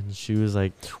and she was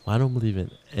like, well, I don't believe in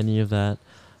any of that.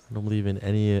 I don't believe in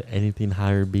anything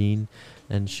higher being.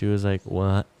 And she was like,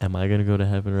 well, am I gonna go to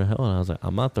heaven or hell? And I was like,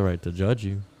 I'm not the right to judge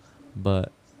you,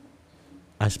 but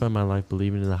I spent my life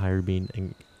believing in the higher being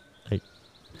and like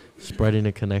spreading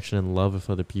a connection and love with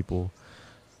other people.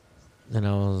 And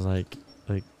I was like,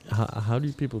 how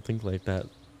do people think like that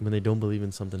when they don't believe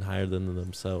in something higher than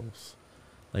themselves?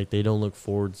 Like they don't look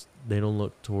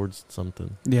towards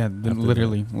something. Yeah, After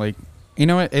literally. Like, you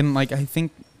know what? And like, I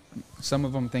think some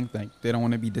of them think like they don't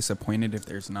want to be disappointed if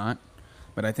there's not.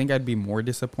 But I think I'd be more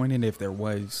disappointed if there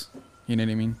was. You know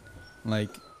what I mean? Like,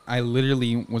 I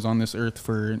literally was on this earth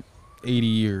for 80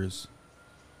 years.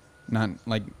 Not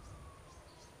like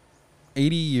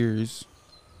 80 years.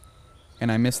 And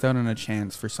I missed out on a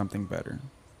chance for something better.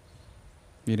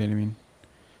 You know what I mean?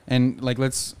 And like,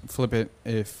 let's flip it.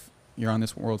 If you're on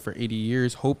this world for 80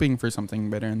 years hoping for something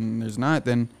better and there's not,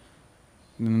 then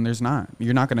there's not.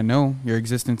 You're not going to know. Your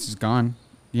existence is gone.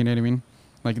 You know what I mean?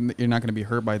 Like, you're not going to be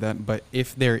hurt by that. But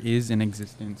if there is an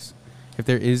existence, if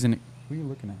there is an... What are you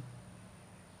looking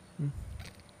at?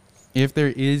 If there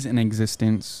is an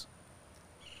existence,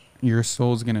 your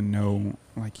soul's going to know,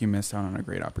 like, you missed out on a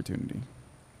great opportunity.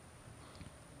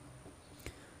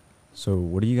 So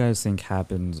what do you guys think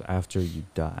happens after you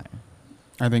die?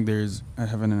 I think there's a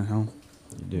heaven and a hell.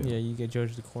 You do. yeah, you get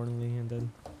judged accordingly, and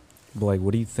then But like,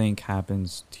 what do you think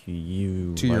happens to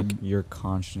you? To your- like your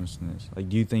consciousness. Like,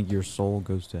 do you think your soul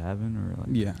goes to heaven or like?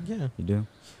 Yeah. yeah, You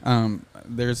do.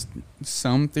 There's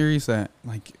some theories that,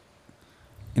 like,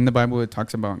 in the Bible, it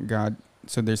talks about God.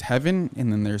 So there's heaven,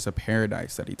 and then there's a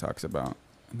paradise that he talks about.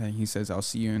 And then he says, I'll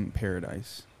see you in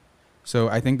paradise. So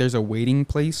I think there's a waiting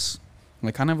place,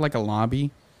 like kind of like a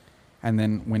lobby. And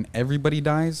then when everybody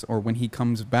dies or when he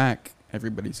comes back,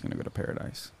 everybody's going to go to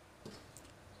paradise.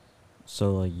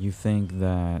 So like, you think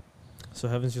that? so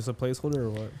heaven's just a placeholder or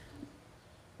what?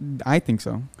 I think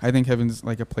so. I think heaven's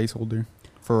like a placeholder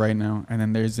for right now. And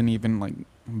then there's an even like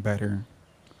better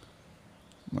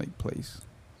like place.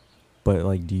 But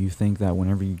like, do you think that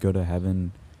whenever you go to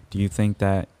heaven, do you think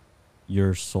that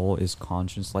your soul is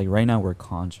conscious? Like right now we're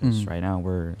conscious. Mhm. Right now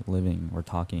we're living. We're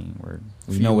talking.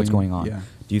 We know what's Feeling- going on. Yeah.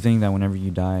 Do you think that whenever you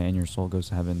die and your soul goes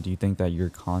to heaven, do you think that you're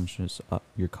conscious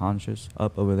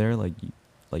up over there? Like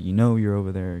you know you're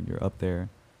over there. You're up there.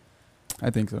 I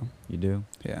think so. You do.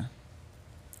 Yeah.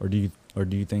 Or do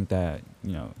you think that,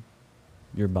 you know,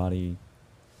 your body,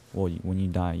 well, when you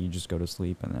die, you just go to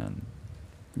sleep and then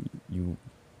you...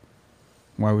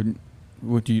 Why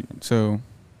would you? So,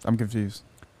 I'm confused.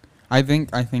 I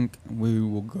think we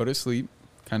will go to sleep,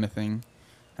 kind of thing,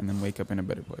 and then wake up in a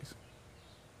better place.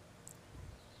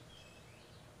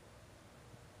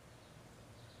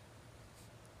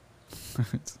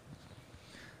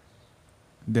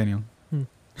 Daniel.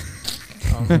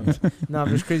 No,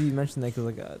 but it's crazy you mentioned that because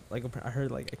I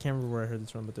heard I can't remember where I heard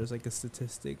this from, but there's like a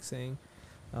statistic saying,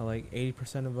 like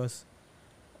 80% of us,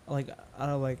 like out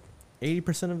of like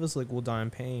 80% of us like will die in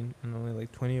pain, and only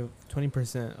like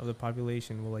 20% of the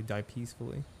population will like die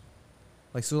peacefully.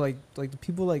 Like so like the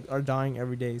people like are dying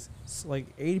every day.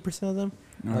 Like 80% of them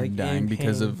Are like, dying in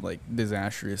because pain. of like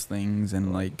disastrous things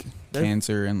and like They're-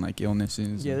 cancer and like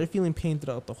illnesses. Yeah, they're feeling pain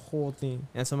throughout the whole thing,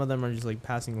 and some of them are just like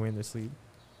passing away in their sleep.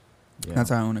 Yeah.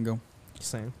 That's how I want to go. Just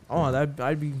saying. Oh,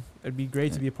 it'd be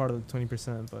great to be a part of the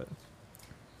 20%, but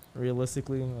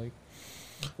realistically, like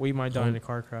we might die in a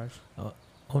car crash.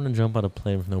 I want to jump out of a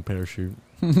plane with no parachute.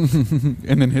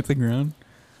 And then hit the ground.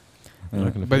 You're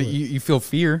not gonna But feel it. you feel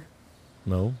fear.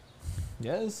 No.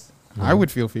 Yes. I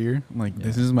would feel fear. Like, Yeah.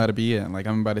 this is about to be it. Like,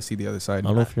 I'm about to see the other I side.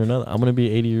 don't know if you're not. I'm gonna be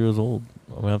 80 years old.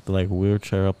 I'm gonna have to like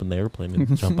wheelchair up in the airplane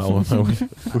and jump out with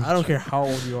my. I don't care how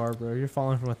old you are, bro. You're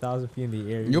falling from 1,000 feet in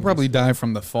the air. You'll probably die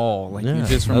from the fall. Like, you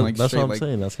just from, like, that's straight, what I'm like,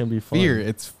 saying. That's gonna be fun. fear.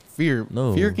 It's fear.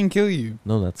 No. Fear can kill you.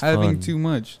 No, that's Having fun. too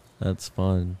much. That's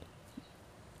fun.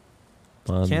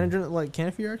 Fun. Can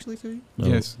a fear actually kill you? No.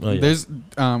 Yes. Oh, yeah. There's,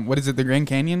 what is it, the Grand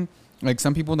Canyon? Like,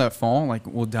 some people that fall, like,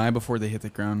 will die before they hit the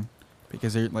ground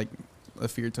because they're, like, a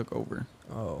fear took over.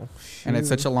 Oh, shoot. And it's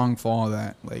such a long fall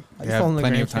that, like, How they you fall in have the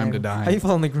plenty Grand of time to Canyon? How you die.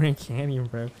 fall in the Grand Canyon,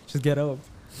 bro? Just get up.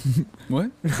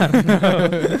 What?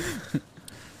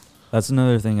 That's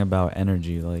another thing about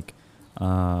energy. Like,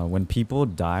 when people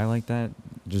die like that,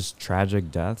 just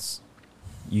tragic deaths,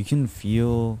 you can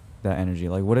feel that energy.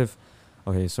 Like, what if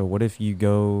you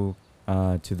go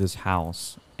to this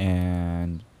house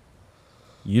and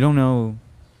you don't know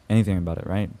anything about it,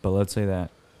 right? But let's say that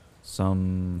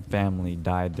some family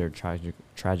died there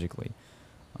tragically.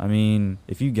 I mean,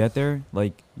 if you get there,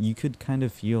 like, you could kind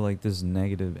of feel like this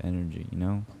negative energy, you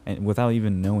know, and without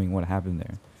even knowing what happened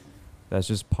there. That's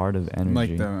just part of energy.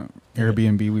 Like the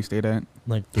Airbnb we stayed at.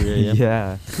 Like 3 a.m.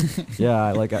 yeah,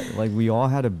 yeah. Like, we all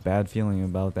had a bad feeling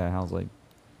about that house. Like,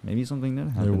 maybe something did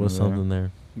happen. There was over something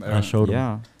there. I Uh, showed him.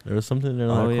 Yeah, There was something there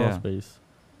in Oh, that crawl yeah. space.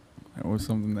 There was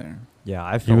something there. yeah.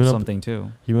 I went felt up- something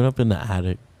too. He went up in the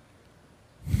attic.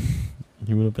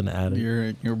 He went up in the attic.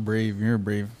 You're brave. You're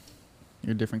brave.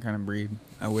 You're a different kind of breed.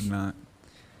 I would not.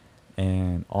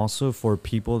 And also for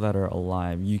people that are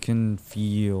alive, you can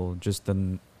feel just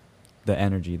the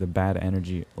energy, the bad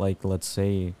energy. Like, let's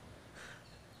say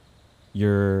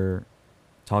you're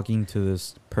talking to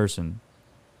this person,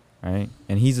 right?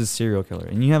 And he's a serial killer,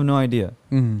 and you have no idea.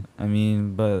 Mm. I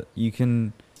mean, but you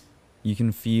can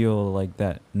feel like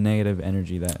that negative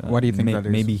energy. That Why do you think that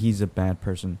is? Maybe he's a bad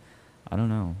person. I don't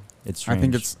know. It's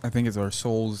strange. I think it's our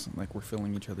souls. Like, we're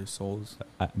filling each other's souls.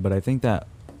 But I think that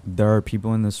there are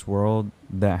people in this world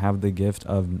that have the gift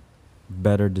of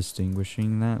better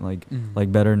distinguishing that,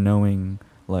 like better knowing,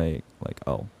 like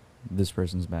oh, this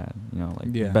person's bad, you know, like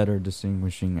Yeah. better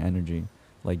distinguishing energy,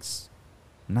 like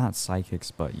not psychics,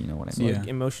 but you know what I mean. Yeah. Like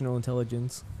emotional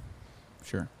intelligence.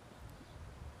 Sure.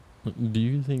 Do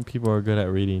you think people are good at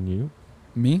reading you?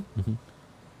 Me? Mhm.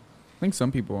 I think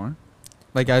some people are.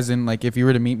 Like, as in, like, if you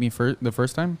were to meet me the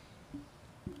first time,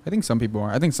 I think some people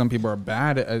are. I think some people are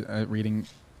bad at reading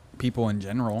people in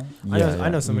general. I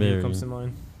know somebody who Very. comes to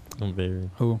mind. I'm very.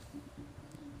 Who?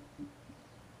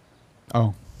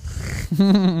 Oh.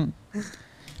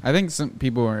 I think some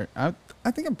people are. I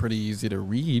think I'm pretty easy to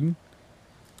read.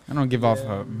 I don't give off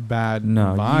a bad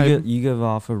No, vibe. you give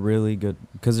off a really good,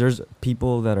 because there's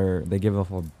people they give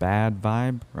off a bad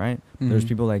vibe, right? There's Mhm.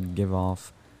 people that give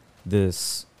off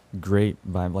this great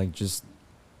vibe, like just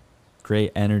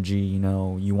great energy, you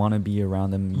know, you want to be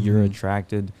around them, you're Mhm.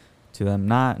 attracted to them,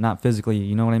 not physically,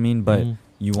 you know what I mean, but Mhm.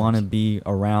 you want to be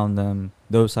around them,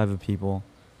 those type of people,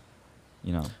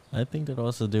 you know. I think that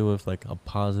also do with like a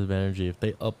positive energy. If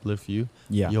they uplift you,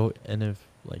 Yeah. and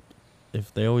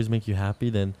if they always make you happy,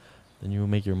 then you will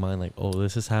make your mind like, oh,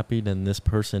 this is happy. Then this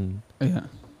person Yeah.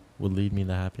 would lead me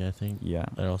to happy. I think. Yeah.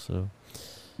 I also.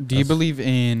 Do you That's- believe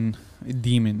in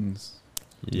demons?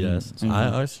 Yes, Mhm.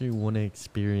 I actually want to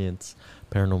experience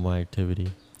paranormal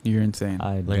activity. You're insane.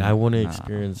 I want to Nah.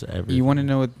 experience everything. You want to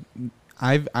know what?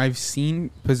 I've seen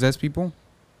possessed people.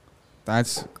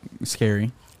 That's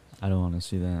scary. I don't want to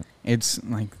see that. It's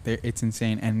like it's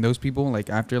insane. And those people, like,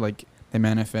 after, like, they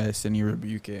manifest and you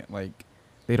rebuke it, like,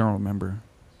 they don't remember.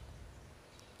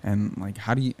 And, like,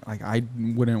 how do you, like, I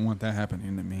wouldn't want that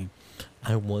happening to me.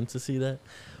 I want to see that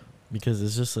because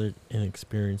it's just like an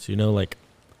experience, you know, like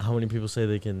how many people say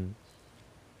they can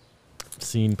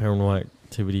see paranormal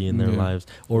activity in their Yeah. lives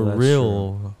or Well,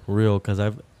 that's real because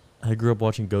I grew up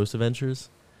watching Ghost Adventures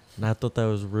and I thought that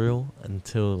was real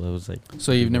until it was like,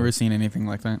 So you've never seen anything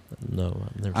like that? no,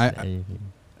 I've never I- seen anything.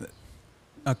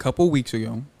 A couple weeks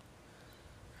ago,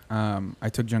 I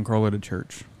took Giancarlo to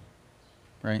church,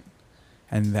 right?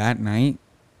 And that night,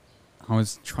 I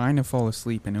was trying to fall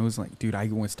asleep, and it was like, dude, I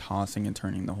was tossing and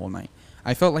turning the whole night.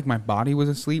 I felt like my body was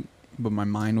asleep, but my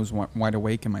mind was wide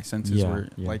awake, and my senses Yeah, were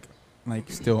yeah. like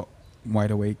still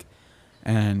wide awake.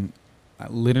 And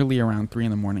literally around 3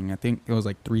 a.m, I think it was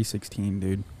like 3:16,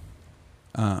 dude.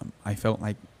 I felt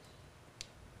like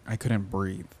I couldn't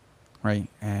breathe, right?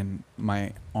 And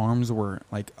my arms were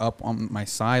like up on my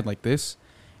side like this,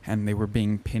 and they were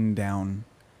being pinned down,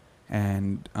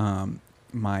 and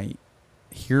my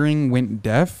hearing went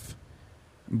deaf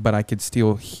but I could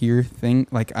still hear things.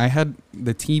 Like I had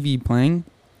the TV playing,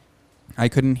 I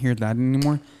couldn't hear that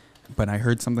anymore, but I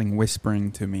heard something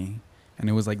whispering to me, and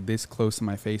it was like this close to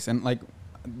my face, and like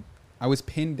I was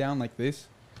pinned down like this,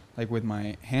 like with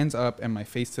my hands up and my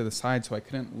face to the side, so I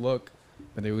couldn't look,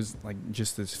 but it was like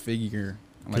just this figure.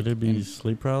 Like, Could it be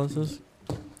sleep paralysis?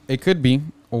 it could be,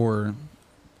 or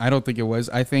I don't think it was.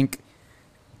 I think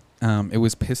it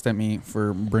was pissed at me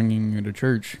for bringing you to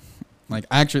church. Like,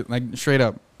 actually, like, straight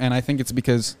up. And I think it's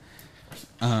because,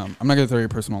 I'm not going to throw your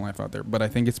personal life out there, but I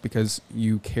think it's because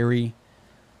you carry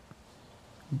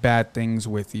bad things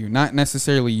with you. Not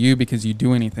necessarily you because you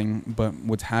do anything, but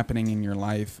what's happening in your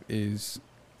life is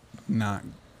not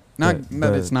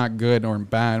that it's not good or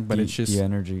bad, but it's just the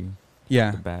energy.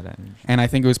 Yeah. The bad energy. And I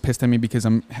think it was pissed at me because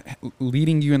I'm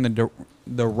leading you in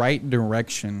the right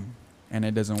direction, and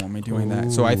it doesn't want me doing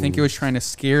that. So I think it was trying to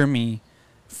scare me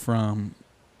from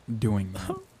doing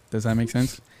that. Does that make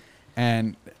sense?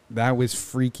 And that was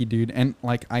freaky, dude. And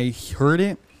like I heard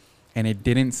it, and it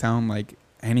didn't sound like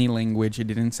any language. It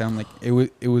didn't sound like it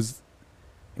was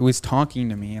talking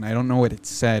to me, and I don't know what it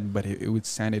said, but it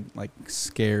sounded like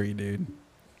scary, dude.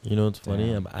 You know what's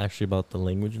funny? Damn. Actually, about the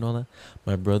language and all that.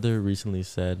 My brother recently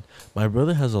said, my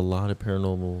brother has a lot of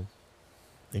paranormal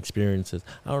experiences.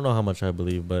 I don't know how much I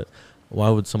believe, but why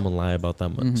would someone lie about that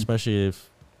much? Mhm. Especially if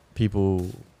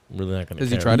people really not gonna Does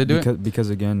care. he try to do it?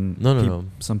 Because again, No.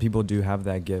 some people do have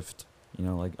that gift, you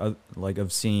know, like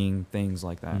of seeing things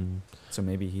like that. Mm. So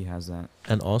maybe he has that.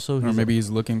 And also, Or maybe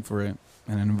he's looking for it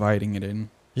and inviting it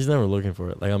in. he's never looking for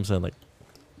it. Like I'm saying, like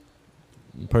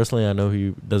personally, I know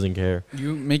he doesn't care.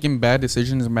 You making bad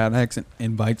decisions and bad acts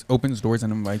and opens doors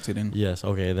and invites it in. Yes,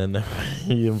 okay, then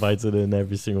he invites it in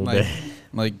every single Like, day.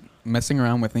 like messing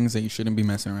around with things that you shouldn't be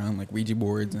messing around, like Ouija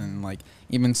boards and like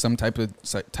even some types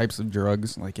of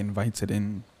drugs, like invites it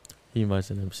in. He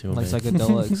invites it in every single Like day.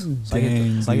 psychedelics.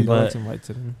 Dang, dude. Psychedelics But- invites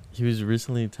it in. He was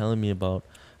recently telling me about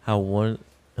how one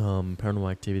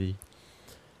paranormal activity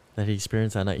that he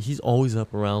experienced that night. He's always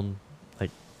up around,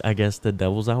 like, I guess the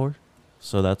devil's hour.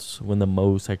 So that's when the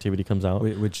most activity comes out.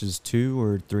 Which is 2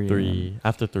 or 3? 3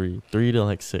 after 3 to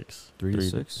like 6. 3 to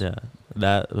 6? Yeah,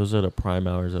 those are the prime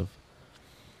hours of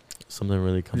something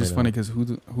really coming. It's just funny because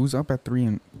who's up at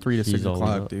 3 to He's 6 always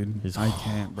o'clock, up. dude? He's- I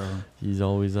can't, bro. He's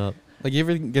always up. Like, you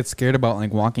ever get scared about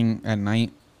like walking at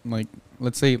night? Like,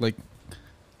 let's say like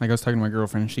I was talking to my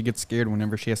girlfriend. She gets scared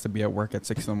whenever she has to be at work at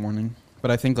 6 in the morning. But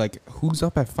I think like, who's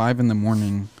up at 5 in the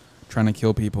morning trying to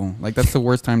kill people? Like, that's the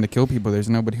worst time to kill people. There's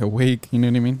nobody awake. You know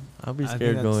what I mean? I'll be I think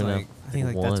scared that's going like, up. I think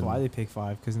like that's why 1. they pick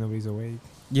 5 because nobody's awake.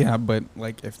 Yeah, but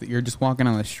like if you're just walking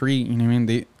on the street, you know what I mean?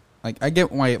 They like, I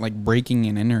get why like breaking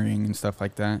and entering and stuff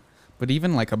like that. But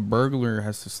even like a burglar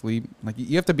has to sleep. Like,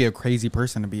 you have to be a crazy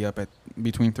person to be up at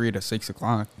between 3 to 6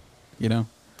 o'clock. You know?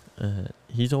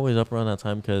 He's always up around that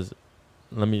time because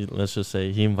let's just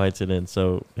say he invites it in,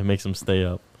 so it makes him stay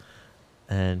up.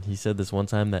 And he said this one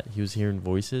time that he was hearing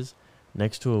voices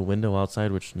next to a window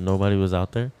outside, which nobody was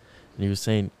out there. And he was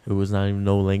saying it was not even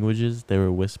no languages; they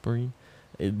were whispering.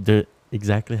 They're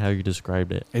exactly how you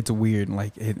described it. It's weird.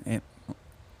 Like, it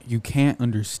you can't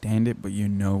understand it, but you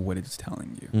know what it's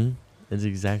telling you. Mm-hmm. It's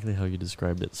exactly how you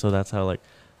described it. So that's how, like,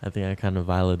 I think I kind of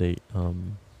validate.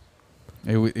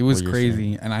 It was What you're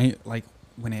crazy, and I like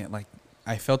when it like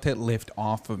I felt it lift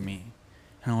off of me,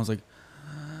 and I was like,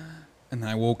 and then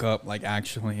I woke up. Like,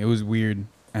 actually, it was weird,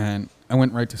 and I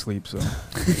went right to sleep. So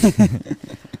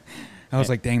I was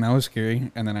like, dang, that was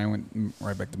scary, and then I went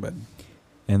right back to bed.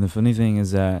 And the funny thing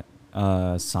is that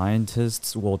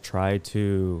scientists will try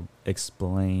to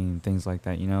explain things like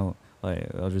that. You know, like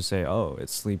they'll just say, "Oh,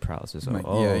 it's sleep paralysis." Like,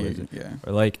 Oh, yeah, is it-" yeah,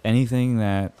 Or like anything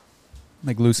that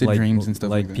like lucid dreams and stuff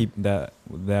like that. people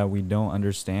that we don't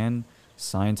understand.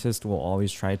 Scientists will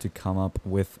always try to come up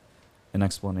with an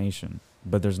explanation,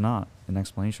 but there's not an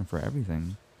explanation for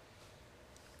everything.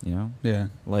 You know, Yeah,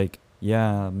 like,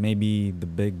 yeah, maybe the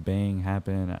Big Bang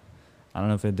happened. I don't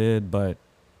know if it did, but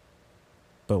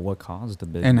what caused the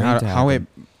Big and Bang to how it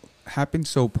happen? happened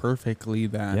so perfectly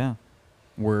that Yeah.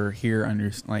 we're here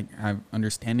have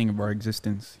understanding of our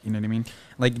existence. You know what I mean?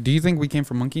 Like, do you think we came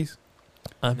from monkeys?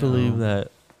 I believe No.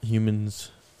 that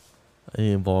humans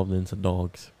evolved into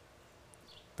dogs.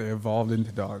 They evolved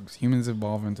into dogs. Humans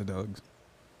evolve into dogs.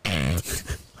 That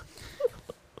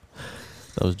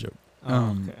was a joke.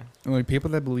 Okay. Like, people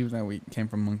that believe that we came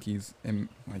from monkeys, and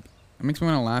like, it makes me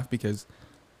want to laugh because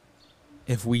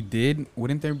if we did,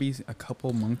 wouldn't there be a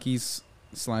couple monkeys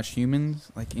 /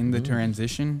 humans like in the Mm.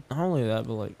 transition? Not only that,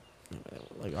 but like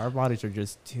our bodies are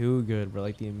just too good. We're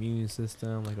like the immune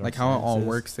system, like our Like how it all senses.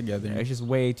 works together. Yeah, it's just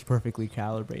way too perfectly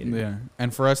calibrated. Yeah,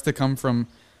 and for us to come from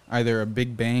either a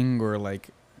Big Bang or like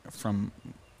from,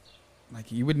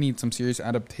 like, you would need some serious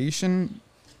adaptation,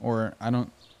 or I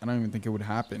don't even think it would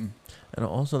happen. And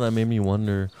also that made me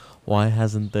wonder, why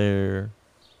hasn't there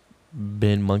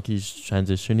been monkeys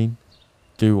transitioning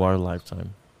through our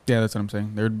lifetime? Yeah, that's what I'm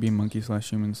saying. There would be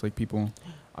monkey/humans, like people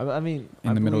I mean,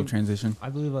 in the middle of transition. I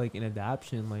believe like in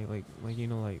adaptation, like you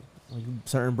know, like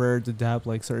certain birds adapt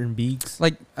like certain beaks.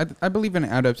 Like I believe in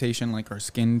adaptation, like our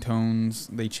skin tones,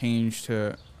 they change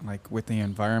to like with the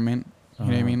environment. You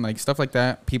know what I mean? Like stuff like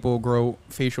that. People grow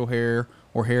facial hair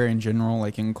or hair in general,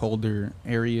 like in colder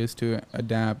areas to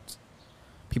adapt.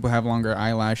 People have longer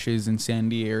eyelashes in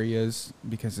sandy areas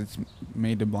because it's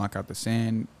made to block out the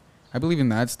sand. I believe in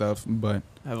that stuff, but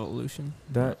Evolution.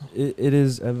 That it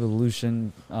is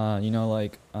evolution. You know,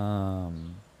 like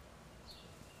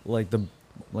the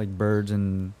birds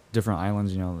in different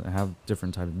islands. You know, have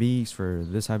different type of beaks for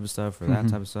this type of stuff, for that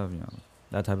Mhm. type of stuff. You know,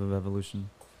 that type of evolution,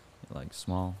 like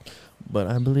small. But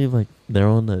I believe like they're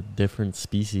on a different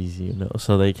species, you know,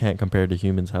 so they can't compare to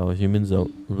humans. How humans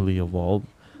don't really evolve.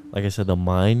 Like I said, the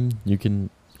mind, you can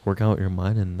work out your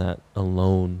mind, and that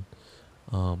alone,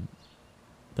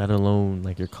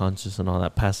 like your conscious and all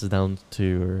that passes down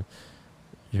to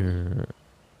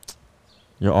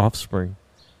your offspring,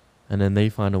 and then they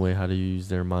find a way how to use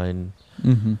their mind.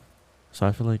 mm-hmm. So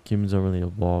I feel like humans don't really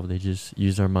evolve. They just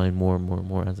use their mind more and more and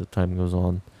more as the time goes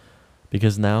on.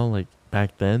 Because now, like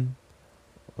back then,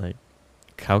 like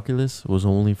calculus was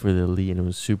only for the elite and it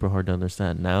was super hard to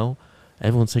understand. Now,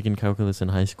 everyone's taking calculus in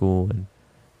high school, and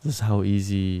this is how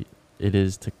easy it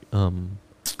is to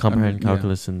comprehend yeah.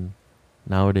 calculus in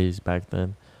nowadays back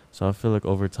then. So I feel like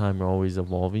over time we're always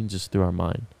evolving just through our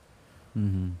mind.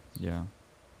 Mm-hmm. Yeah.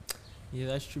 Yeah,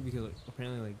 that's true because like,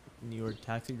 apparently like New York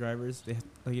taxi drivers, they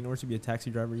like in order to be a taxi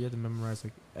driver, you have to memorize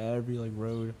like every like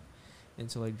road,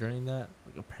 and so like during that,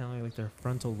 like apparently like their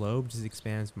frontal lobe just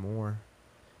expands more,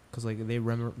 cause like they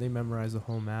memorize the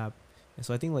whole map, and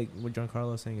so I think like what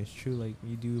Giancarlo is saying is true. Like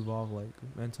you do evolve like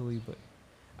mentally, but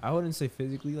I wouldn't say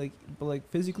physically. Like but like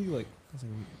physically like it's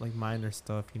like minor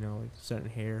stuff, you know, like certain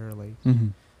hair or like. Mm-hmm.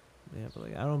 Yeah, but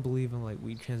like I don't believe in like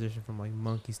we transition from like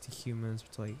monkeys to humans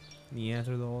to like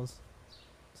Neanderthals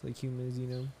to like humans, you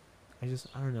know. I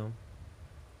don't know.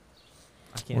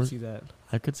 I can't Or- see that.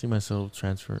 I could see myself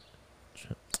I can't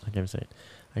even say it.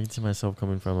 I can see myself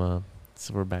coming from a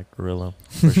silverback gorilla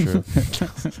for sure.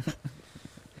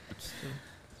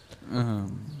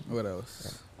 What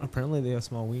else? Apparently they have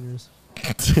small wieners. I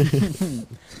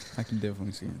can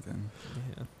definitely see it then.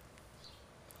 Yeah.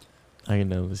 I can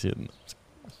never see it.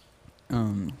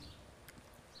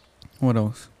 What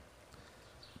else?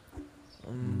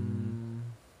 Anybody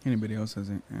Anybody else has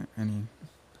any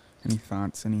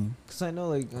thoughts? Any? Cause I know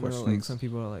like Questions? some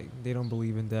people are like they don't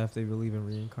believe in death, they believe in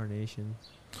reincarnation.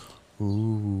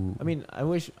 Ooh. I mean, I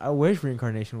wish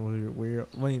reincarnation was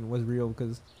real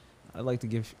because I'd like to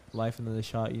give life another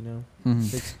shot, you know.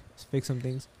 Mhm. Fix some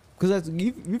things. Cause that's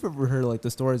you've ever heard like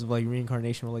the stories of like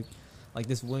reincarnation, where like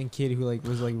this one kid who like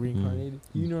was like reincarnated.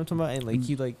 You know what I'm talking about? And like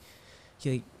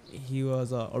he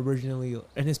was originally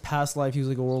in his past life he was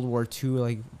like a World War II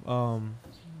like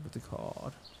what's it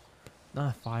called?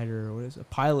 Not a fighter. What is it? A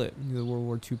pilot? He was a World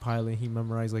War II pilot. He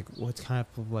memorized like what type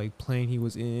of like plane he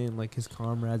was in, like his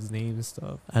comrades' names and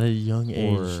stuff. At a young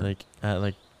age, Or- like at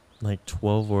like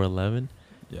 12 or 11,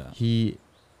 Yeah. he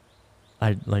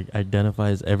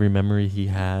identifies every memory he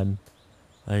had,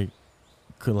 and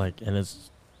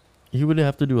he would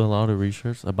have to do a lot of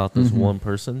research about this Mhm. one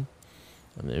person,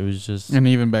 and it was just And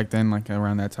even back then, like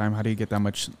around that time, how do you get that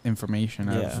much information?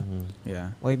 Yeah. Mhm. Yeah.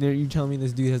 Like you telling me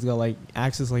this dude has got like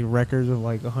access like records of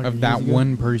like 100 Of that years ago?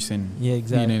 one person. Yeah,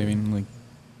 exactly. You know what I mean? Like.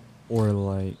 Or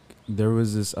like there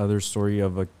was this other story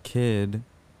of a kid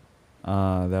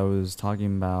that was talking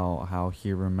about how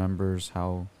he remembers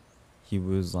how he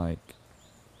was like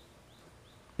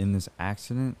in this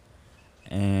accident,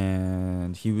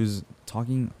 and he was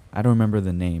talking, I don't remember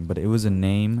the name, but it was a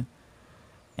name,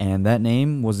 and that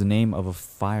name was the name of a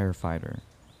firefighter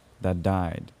that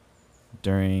died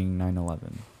during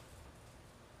 9/11.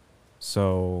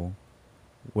 So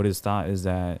what is thought is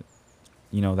that,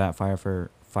 you know, that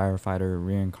firefighter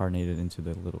reincarnated into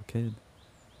the little kid.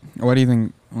 What do you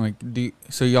think? Like,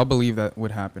 so y'all believe that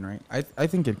would happen, right? I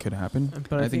think it could happen.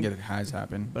 But I think it has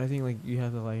happened. But I think like you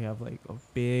have to like have like a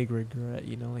big regret,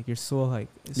 you know, like you're so like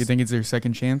You think it's their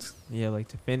second chance? yeah, like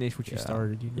to finish what you Yeah.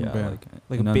 started, you know. Yeah, Yeah.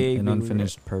 Like an a big an big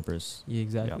unfinished purpose. Yeah,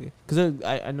 exactly. Because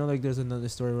I know like there's another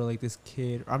story where like this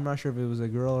kid, I'm not sure if it was a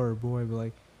girl or a boy, but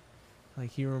like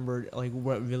he remembered like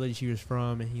what village he was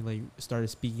from, and he like started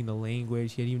speaking the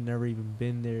language. He had even never even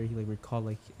been there. He like recalled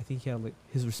like I think he had like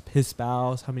his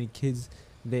spouse, how many kids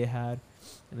they had,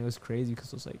 and it was crazy because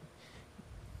it was like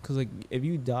if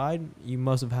you died, you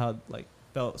must have had like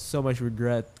felt so much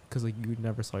regret because like you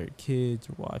never saw your kids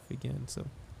or wife again. So,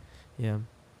 yeah,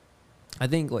 I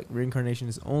think like reincarnation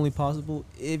is only possible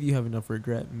if you have enough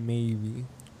regret, maybe.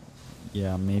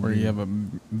 Yeah, maybe. Or you have a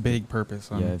big purpose.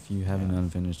 Yeah, if you have an Yeah.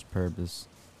 unfinished purpose.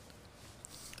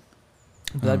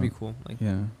 But that'd be cool. Like,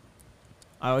 Yeah.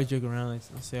 I always joke around. Like,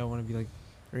 say I want to be like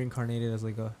reincarnated as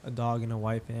like a dog in a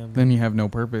white family. Then you have no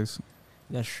purpose.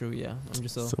 That's true. Yeah, I'm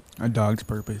just So- A dog's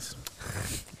purpose.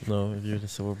 No, if you're the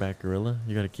silverback gorilla,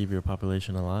 you gotta keep your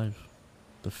population alive.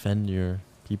 Defend your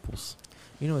peoples.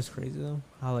 You know what's crazy though?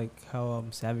 How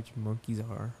savage monkeys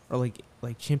are, or like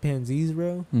chimpanzees,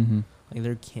 bro. Mm-hmm. Like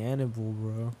they're cannibal,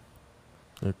 bro.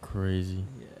 They're crazy.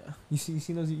 Yeah. You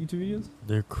seen those YouTube videos?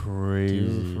 They're crazy.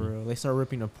 Dude, for real. They start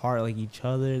ripping apart like each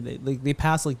other. They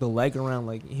pass like the leg around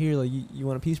like here, like you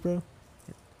want a piece, bro?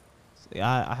 It's like,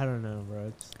 I don't know, bro.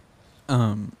 It's,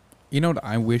 You know what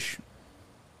I wish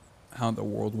how the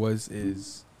world was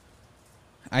is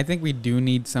I think we do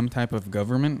need some type of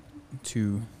government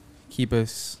to keep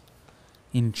us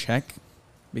in check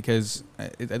because I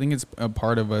think it's a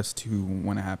part of us to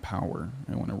want to have power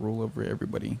and want to rule over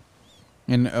everybody.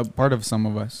 And a part of some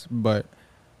of us, but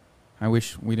I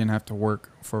wish we didn't have to work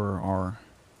for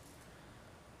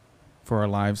our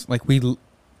lives. Like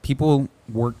people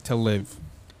work to live.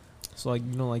 so like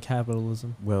you know like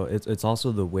capitalism. Well, it's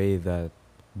also the way that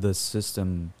the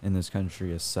system in this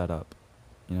country is set up.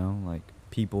 You know, like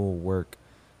people work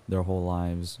their whole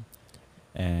lives,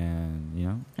 and you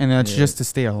know, And that's Yeah. just to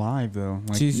stay alive, though.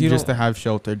 Like, So you just don't- to have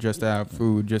shelter, just to have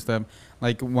food, just to have,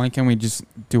 like, why can't we just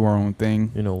do our own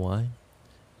thing? You know why?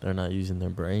 They're not using their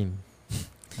brain.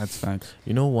 That's facts.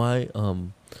 You know why?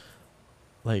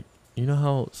 Like, you know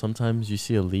how sometimes you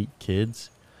see elite kids,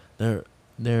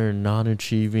 they're not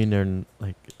achieving. They're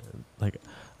like,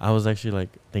 I was actually like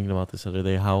thinking about this the other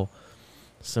day. How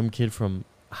some kid from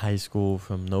high school,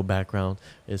 from no background,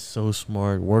 is so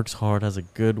smart, works hard, has a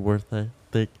good work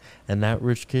ethic, and that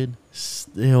rich kid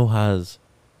still has,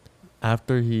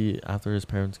 after his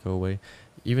parents go away,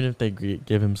 even if they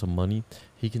give him some money,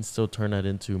 he can still turn that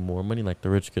into more money. Like the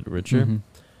rich get richer. Mhm.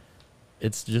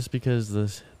 It's just because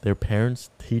their parents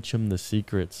teach them the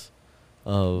secrets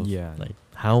of Yeah. like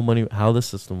how the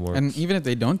system works. And even if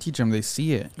they don't teach them, they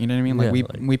see it. You know what I mean? Like,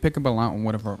 Yeah, we pick up a lot on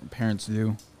what our parents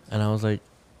do. And I was like,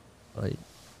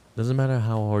 doesn't matter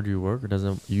how hard you work,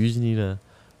 you usually need to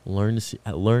learn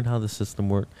how the system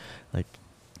works. Like,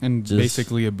 And Just-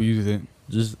 basically abuse it.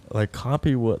 just like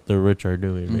copy what the rich are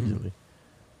doing, Mhm. basically,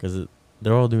 because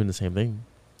they're all doing the same thing.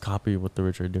 Copy what the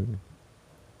rich are doing,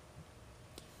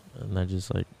 and I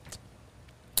just like I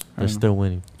they're don't know. still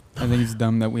winning. I think it's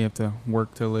dumb that we have to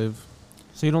work to live.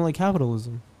 So you don't like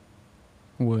capitalism?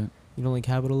 What? You don't like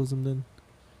capitalism then?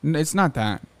 It's not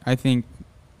that. I think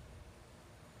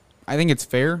it's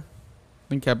fair. I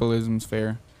think capitalism's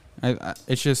fair.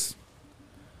 It's just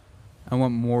I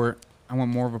want more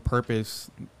of a purpose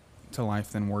to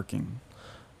life than working.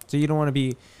 So you don't want to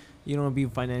be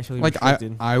financially Like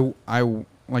restricted. I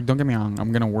like, don't get me wrong,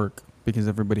 I'm gonna work because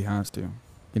everybody has to.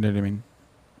 You know what I mean?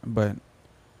 But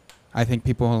I think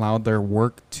people allow their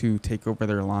work to take over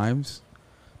their lives.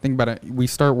 Think about it. We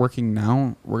start working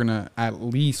now, we're gonna at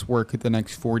least work the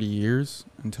next 40 years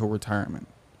until retirement.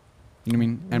 You know what I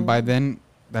mean? And by Well- then,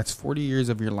 that's 40 years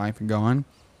of your life gone.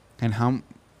 And how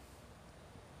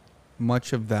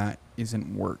much of that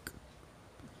isn't work?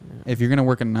 Yeah. If you're gonna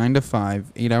work a 9 to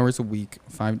 5, 8 hours a week,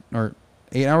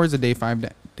 8 hours a day, 5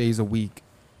 days a week,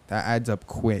 that adds up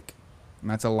quick, and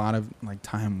that's a lot of like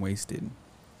time wasted.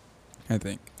 I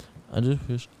think.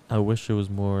 I wish it was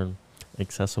more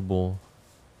accessible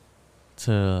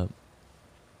to.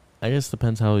 I guess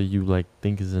depends how you like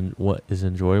think what is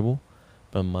enjoyable,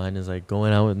 but mine is like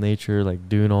going out with nature, like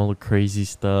doing all the crazy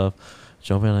stuff,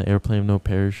 jumping on an airplane with no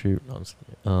parachute. No, I'm just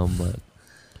kidding. But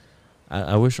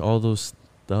I wish all those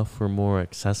stuff were more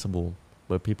accessible,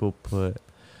 but people put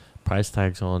price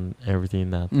tags on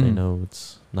everything that they Mm. know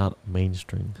it's not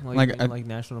mainstream. like, I- like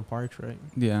national parks, right?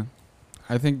 Yeah,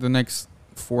 I think the next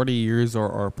 40 years are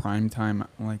our prime time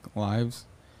like lives,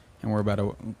 and we're about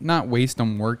to not waste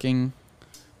them working,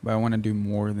 but I want to do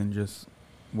more than just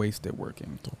waste it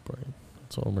working.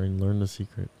 That's all brain. Learn the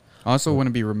secret. I also want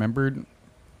to be remembered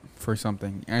for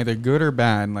something, either good or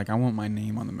bad. Like I want my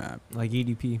name on the map. Like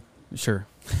EDP. Sure.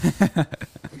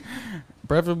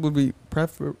 preferably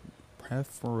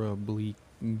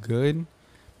good,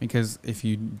 because if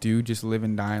you do just live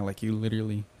and die, like you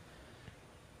literally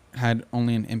had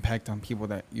only an impact on people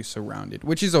that you surrounded,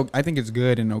 which is I think it's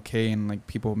good and okay, and like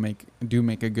people make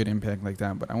a good impact like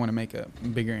that. But I want to make a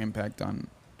bigger impact on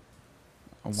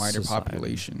a wider Society.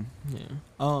 population.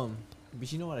 Yeah.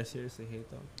 But you know what I seriously hate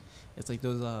though? It's like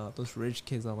those rich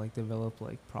kids that like develop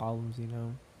like problems, you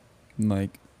know.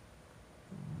 Like,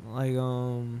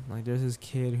 Like there's this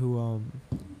kid who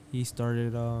he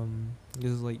started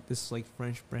this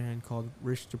French brand called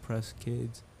Rich Depressed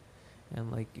Kids,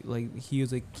 and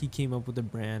he came up with the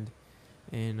brand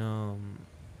in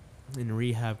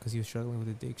rehab because he was struggling with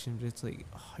addiction. But it's like,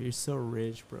 oh, you're so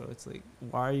rich, bro. It's like,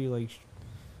 why are you like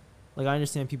I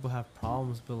understand people have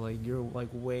problems, but like you're like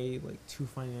way like too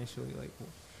financially like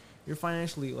you're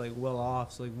financially like well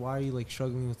off. So like why are you like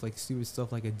struggling with like stupid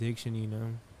stuff like addiction, you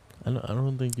know? I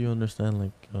don't think you understand,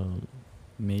 like,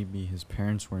 Maybe his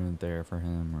parents weren't there for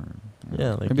him, or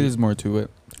yeah, like maybe there's more to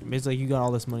it. It's like you got all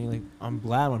this money. Like I'm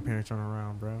glad when parents aren't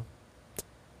around, bro.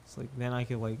 It's like then I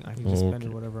can just spend it Okay.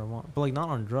 whatever I want, but like not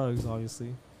on drugs,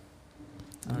 obviously.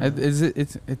 I don't know.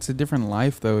 It's a different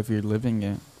life though if you're living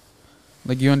it.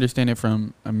 Like you understand it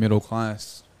from a middle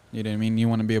class. You know what I mean? You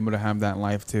want to be able to have that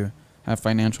life to have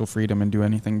financial freedom and do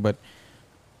anything, but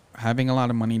having a lot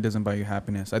of money doesn't buy you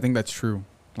happiness. I think that's true.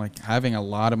 Like having a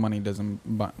lot of money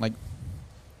doesn't buy, like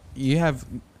you have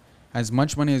as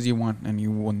much money as you want and you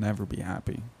will never be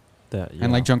happy. that.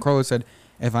 And like Giancarlo said,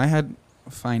 if I had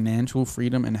financial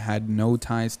freedom and had no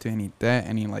ties to any debt,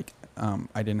 any like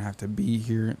I didn't have to be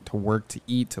here to work, to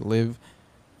eat, to live,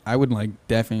 I would like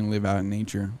definitely live out in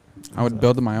nature. I would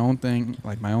build my own thing,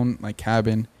 like my own like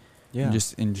cabin, and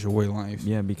just enjoy life.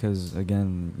 Yeah, because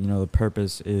again, the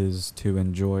purpose is to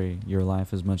enjoy your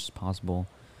life as much as possible,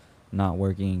 not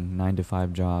working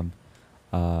 9-to-5 job,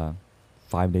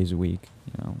 5 days a week.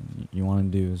 You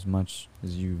want to do as much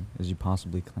as you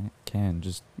possibly can.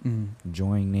 Just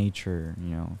enjoying nature.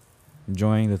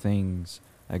 Enjoying the things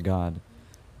that God,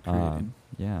 Created.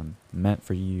 meant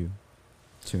for you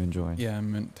to enjoy. Yeah,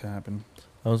 meant to happen.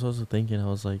 I was also thinking, I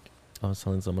was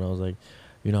telling someone, I was like,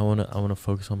 I want to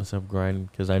focus on myself grinding,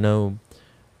 because I know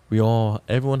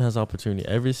everyone has opportunity.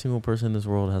 Every single person in this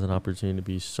world has an opportunity to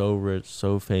be so rich,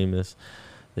 so famous.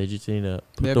 They just need to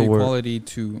put They have the work. equality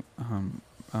to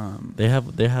They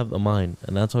have a mind,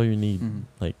 and that's all you need.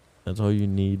 mhm. That's all you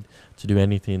need to do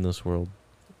anything in this world.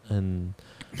 And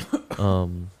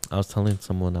I was telling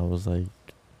someone, I was like,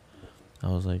 I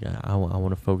want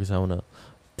to focus. I want to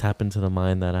tap into the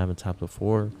mind that I haven't tapped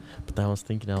before. But then I was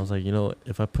thinking, I was like,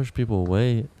 if I push people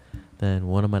away, then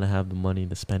what am I gonna have the money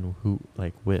to spend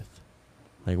with?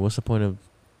 Like, what's the point of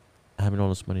having all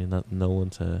this money and not no one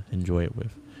to enjoy it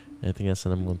with? And I think that's the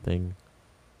number one thing.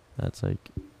 That's like,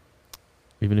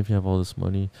 even if you have all this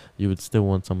money, you would still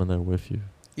want someone there with you.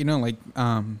 Like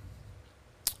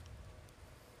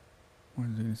what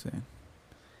was I gonna say?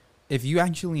 If you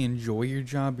actually enjoy your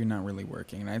job, you're not really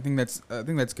working, and I think that's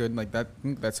good. Like that, I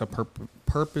think that's a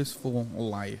purposeful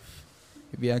life.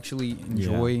 If you actually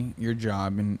enjoy your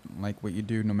job and like what you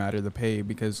do, no matter the pay,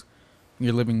 because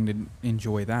you're living to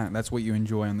enjoy that. That's what you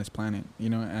enjoy on this planet,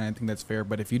 and I think that's fair.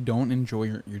 But if you don't enjoy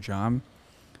your job,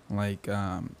 like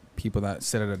people that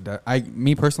sit at a desk,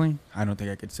 me personally, I don't think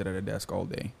I could sit at a desk all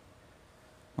day.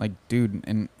 Like, dude,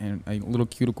 in a little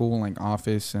cuticle like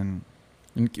office and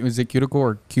is it cuticle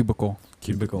or cubicle?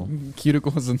 Cubicle.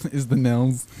 Cuticle is the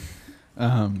nails.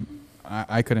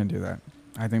 I couldn't do that.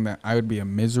 I think that I would be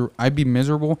I'd be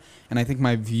miserable, and I think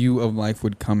my view of life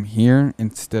would come here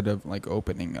instead of like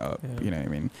opening up. Yeah. You know what I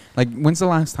mean? Like, when's the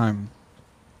last time,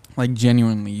 like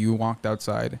genuinely, you walked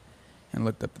outside and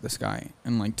looked up at the sky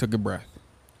and like took a breath?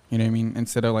 You know what I mean?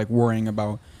 Instead of like worrying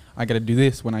about, I got to do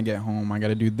this when I get home. I got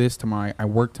to do this tomorrow. I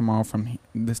work tomorrow from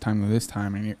this time to this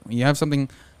time. And you have something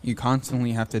you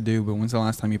constantly have to do. But when's the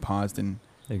last time you paused and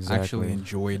actually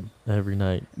enjoyed? Every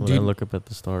night when I Dude. look up at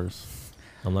the stars.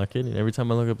 I'm not kidding. Every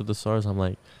time I look up at the stars, I'm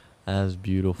like, that's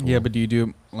beautiful. Yeah, but do you do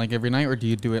it like every night, or do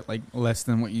you do it like less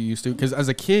than what you used to? Because as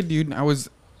a kid, dude,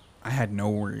 I had no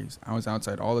worries. I was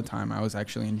outside all the time. I was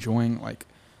actually enjoying like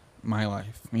my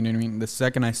life. You know what I mean? The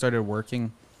second I started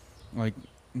working, like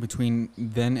between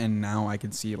then and now, I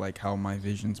could see like how my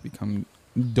visions become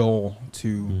dull to,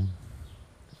 Mm.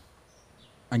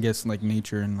 I guess, like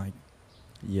nature and like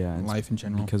it's life in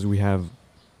general. because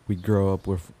we grow up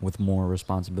with more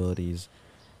responsibilities,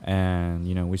 and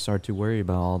we start to worry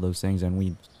about all those things, and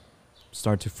we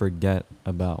start to forget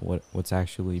about what's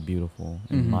actually beautiful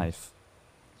in Mhm. life.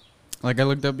 Like I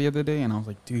looked up the other day and I was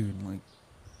like, dude, like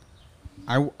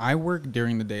I work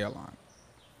during the day a lot.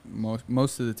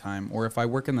 Most of the time, or if I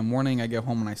work in the morning, I get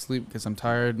home and I sleep because I'm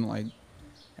tired, and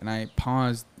I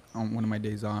paused on one of my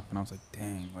days off and I was like,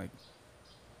 dang, like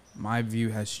my view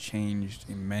has changed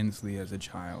immensely as a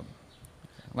child.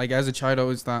 Like as a child, I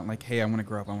always thought like, hey, I want to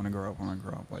grow up,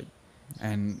 like,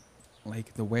 and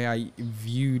like the way I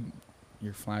viewed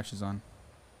your flash is on.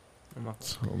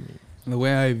 So mean. The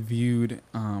way I viewed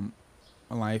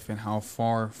life and how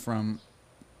far from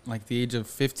like the age of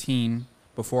 15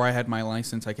 before I had my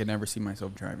license, I could never see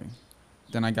myself driving.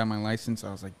 Then I got my license.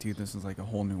 I was like, dude, this is like a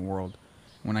whole new world.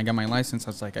 When I got my license, I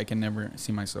was like, I can never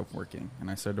see myself working. And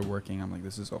I started working. I'm like,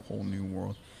 this is a whole new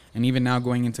world. And even now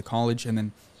going into college, and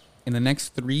then in the next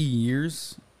 3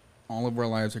 years, all of our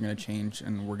lives are going to change,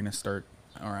 and we're going to start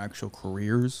our actual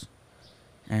careers.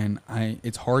 And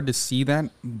it's hard to see that,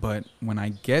 but when I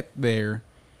get there,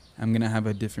 I'm going to have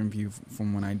a different view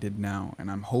from when I did now. And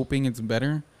I'm hoping it's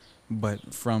better,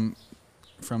 but from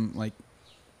like,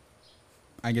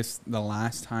 I guess the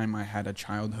last time I had a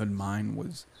childhood mind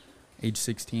was age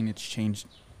 16. It's changed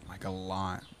like a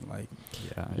lot. Like,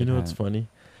 Yeah. You know what's funny?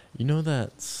 You know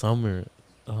that summer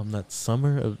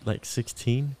of like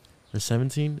 16 or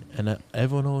 17, and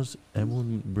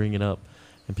everyone bring it up,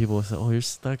 and people will say, "Oh, you're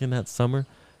stuck in that summer."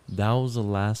 That was the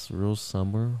last real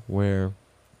summer where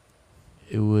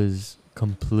it was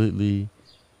completely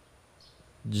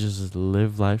just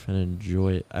live life and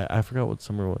enjoy it. I forgot what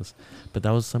summer was, but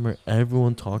that was summer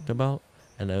everyone talked about,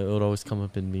 and it would always come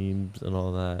up in memes and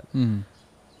all that.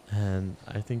 And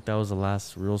I think that was the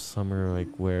last real summer, like,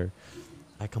 where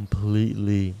I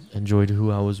completely enjoyed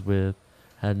who I was with,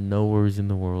 had no worries in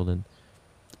the world, and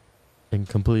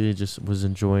completely just was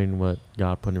enjoying what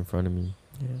God put in front of me.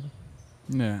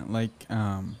 yeah, like,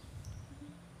 what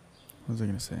was I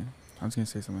going to say? I was going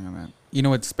to say something on that. You know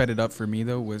what sped it up for me,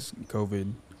 though, was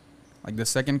COVID. Like, the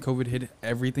second COVID hit,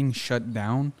 everything shut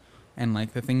down, and,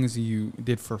 like, the things you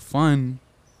did for fun,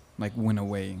 like, went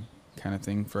away kind of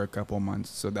thing for a couple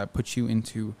months. So that puts you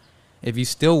into, if you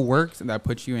still worked, that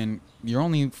puts you in, your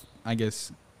only, I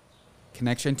guess,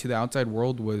 connection to the outside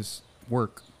world was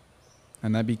work.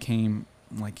 And that became,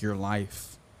 like, your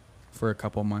life for a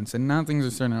couple months. And now things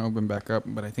are starting to open back up,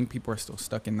 but I think people are still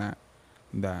stuck in that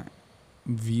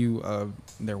view of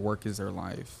their work is their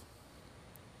life.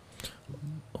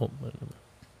 Oh,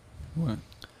 What?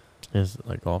 it's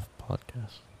like off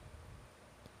podcast.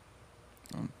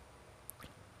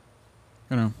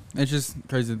 I don't know. It's just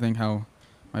crazy to think how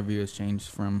my view has changed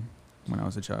from when I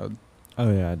was a child.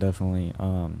 Oh yeah, definitely.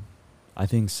 I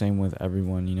think same with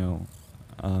everyone. You know,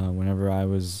 whenever I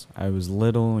was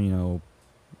little, you know,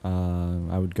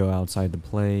 I would go outside to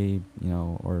play, you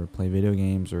know, or play video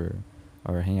games, or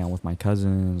hang out with my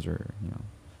cousins, or you know,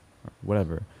 or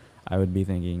whatever. I would be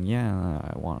thinking, yeah,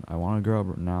 I want to grow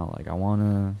up now. Like I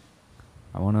wanna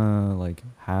like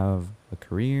have a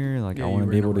career. Like Yeah, I you want to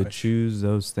were be in a able to rush. choose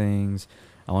those things.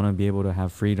 I want to be able to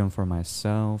have freedom for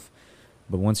myself.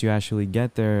 But once you actually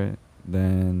get there,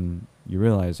 then you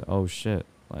realize, oh shit,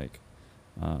 like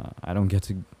I don't get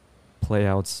to play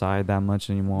outside that much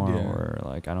anymore, Yeah. or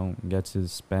like I don't get to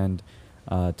spend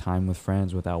time with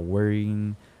friends without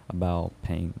worrying about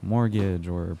paying mortgage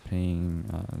or paying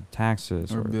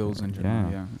taxes Or bills in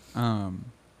general, yeah. I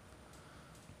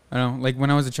don't know. Like, when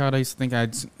I was a child, I used to think I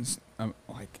had,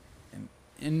 like, an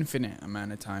infinite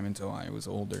amount of time until I was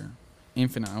older.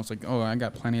 Infinite. I was like, oh, I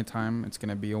got plenty of time. It's going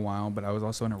to be a while. But I was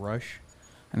also in a rush.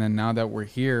 And then now that we're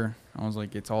here, I was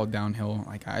like, it's all downhill.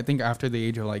 Like, I think after the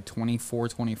age of, like, 24,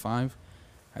 25,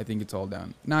 I think it's all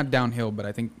down. Not downhill, but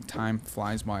I think time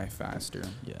flies by faster.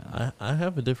 Yeah. I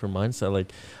have a different mindset.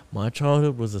 Like, my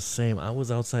childhood was the same. I was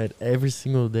outside every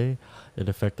single day. It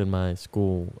affected my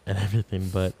school and everything,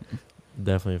 but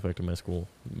definitely affected my school.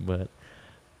 But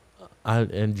I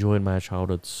enjoyed my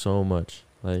childhood so much.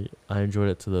 Like, I enjoyed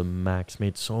it to the max.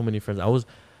 Made so many friends.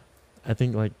 I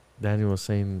think, like Daniel was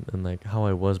saying, and like how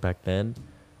I was back then.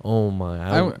 Oh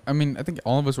my! I mean, I think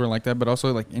all of us were like that, but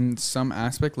also like in some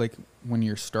aspect, like when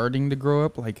you're starting to grow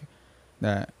up, like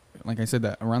that, like I said,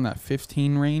 that around that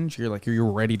 15 range, you're like,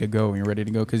 you're ready to go. You're ready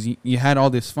to go because you had all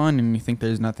this fun and you think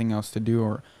there's nothing else to do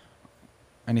or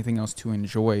anything else to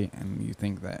enjoy. And you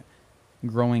think that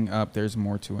growing up, there's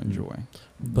more to enjoy.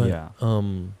 But Yeah.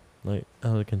 like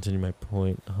I'll continue my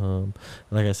point.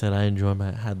 Like I said, I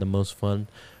had the most fun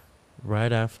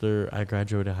right after I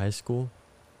graduated high school.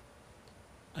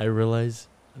 I realized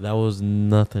that was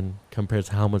nothing compared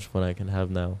to how much fun I can have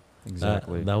now.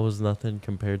 Exactly. That was nothing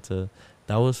compared to,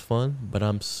 that was fun, but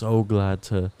I'm so glad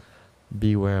to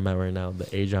be where I'm at right now,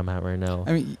 the age I'm at right now.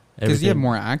 I mean, because you have Everything-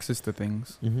 more access to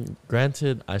things.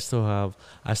 Granted, I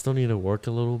still need to work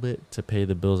a little bit to pay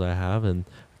the bills I have, and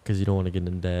because you don't want to get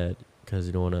in debt, because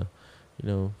you don't want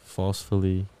to,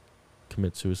 falsely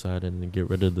commit suicide and get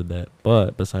rid of the debt.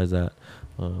 But besides that,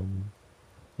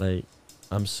 like,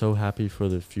 I'm so happy for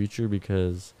the future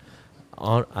because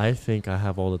I think I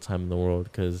have all the time in the world.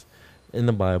 Because in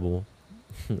the Bible,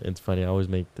 it's funny, I always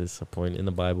make this a point. In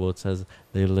the Bible, it says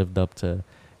they lived up to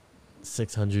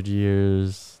 600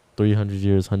 years, 300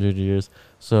 years, 100 years.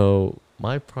 So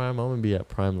my prime, I'm gonna be at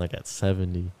prime like at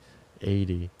 70,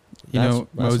 80. You know,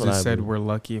 That's what I Moses said believe. we're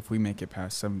lucky if we make it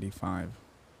past 75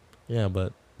 Yeah,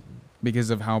 but because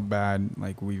of how bad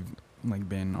like we've like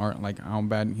been, or like how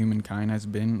bad humankind has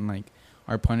been. Like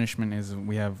our punishment is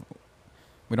we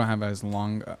don't have as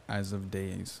long as of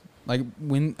days. Like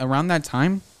when around that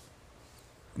time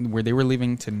where they were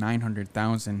living to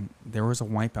 900,000, there was a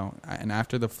wipeout, and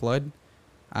after the flood,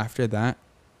 after that,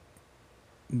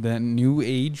 the new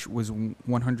age was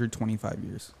 125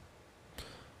 years.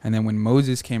 And then when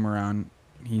Moses came around,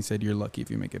 he said, "You're lucky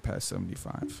if you make it past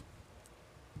 75."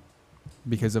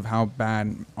 Because of how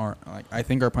bad I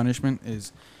think our punishment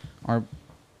is, our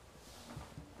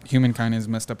humankind is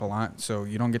messed up a lot. So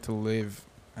you don't get to live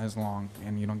as long,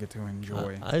 and you don't get to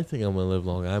enjoy. I think I'm gonna live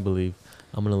long. I believe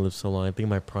I'm gonna live so long. I think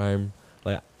my prime,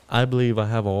 like I believe I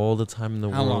have all the time in the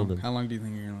How world. long? And How long do you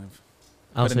think you're gonna live?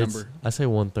 I'll Put a say number. I say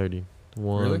 130,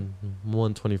 Really?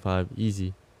 125,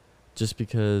 easy, just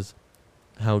because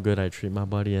how good I treat my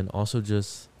body, and also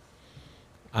just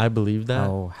I believe that.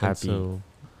 How and happy so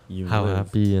you how live.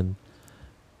 happy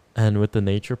and with the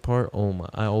nature part. Oh my!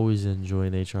 I always enjoy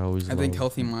nature. I always. I think love-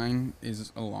 healthy mind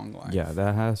is a long life. Yeah,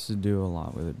 that has to do a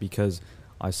lot with it because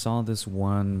I saw this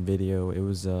one video. It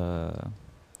was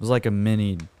like a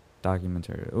mini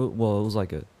documentary. Well, it was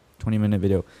like a 20-minute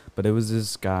video, but it was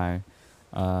this guy.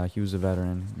 He was a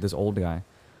veteran. This old guy.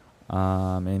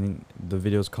 And the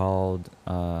video's called.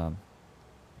 I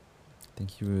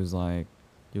think he was like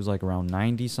around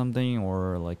 90 something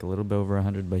or like a little bit over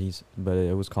 100, but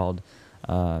it was called.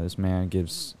 This man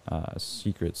gives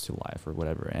secrets to life or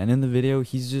whatever, and in the video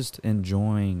he's just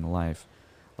enjoying life.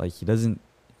 Like he doesn't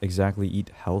exactly eat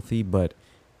healthy, but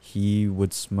he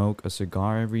would smoke a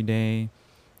cigar every day,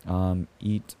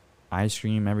 eat ice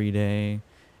cream every day,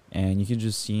 and you could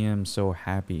just see him so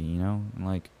happy, you know. And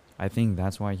like I think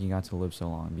that's why he got to live so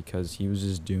long, because he was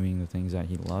just doing the things that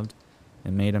he loved.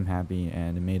 It made him happy,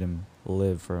 and it made him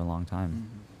live for a long time.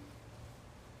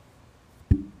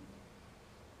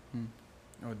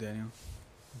 Oh, Daniel,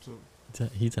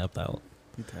 He tapped out.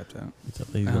 he tapped out.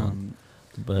 He's gone.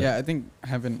 But Yeah, I think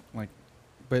having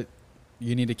but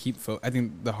you need to keep. I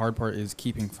think the hard part is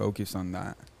keeping focus on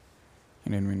that.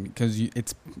 You know what I mean? Because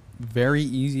it's very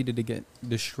easy to get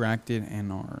distracted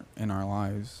in our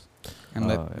lives, and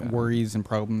let Yeah. worries and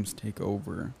problems take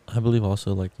over. I believe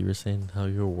also, like you were saying, how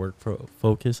your work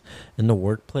focus in the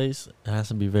workplace, it has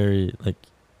to be very like,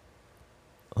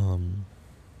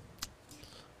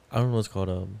 I don't know what's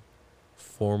called,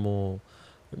 formal,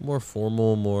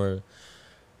 more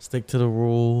stick to the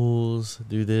rules,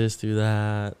 do this, do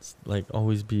that, like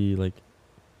always be like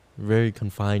very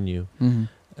confine you. Mm-hmm.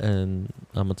 And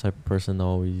I'm a type of person to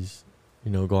always,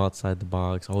 go outside the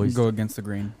box, always Go against the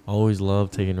grain. always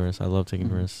love taking risks. I love taking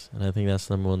Mhm. risks, and I think that's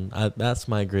number one. That's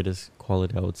my greatest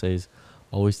quality, I would say, is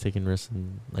always taking risks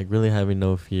and like really having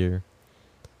no fear.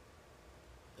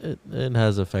 It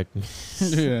has affected me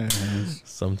Yeah.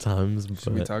 sometimes,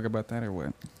 Should we but talk about that or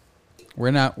what? We're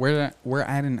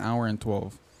at an hour and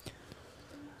 12.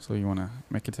 So you want to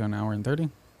make it to an hour and 30?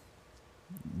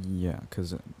 Yeah,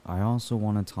 because I also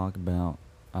want to talk about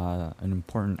an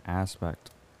important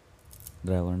aspect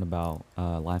that I learned about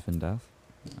life and death.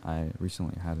 I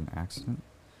recently had an accident.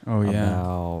 Oh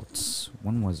About,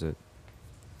 when was it?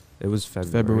 It was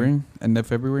February, end of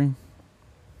February.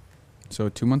 So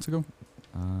 2 months ago.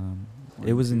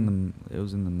 It was in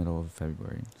the middle of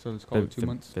February. So let's call it 2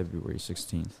 months. February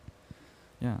 16th.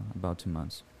 Yeah, about 2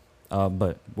 months.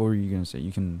 But what were you gonna say?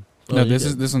 You can. No,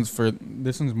 this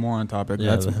one's more on topic.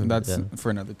 Yeah, That's yeah. for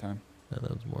another time. Yeah,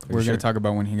 that was more. We're sure? gonna talk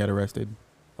about when he got arrested.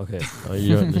 Okay. Oh,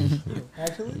 you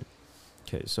Actually,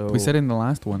 Okay. So We said it in the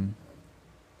last one.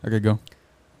 Okay, go.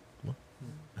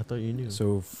 I thought you knew.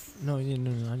 So no, I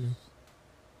knew.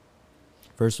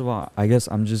 first of all, I guess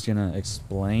I'm just gonna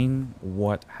explain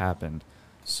what happened.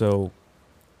 So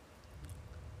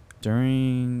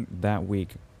during that week,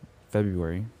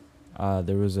 February,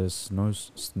 there was a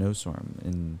snowstorm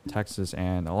in Texas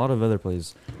and a lot of other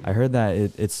places. I heard that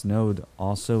it snowed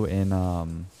also in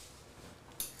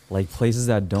like places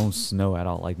that don't snow at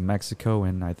all, like Mexico,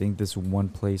 and I think this one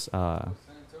place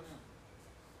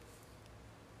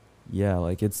yeah,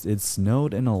 like it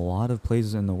snowed in a lot of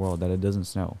places in the world that it doesn't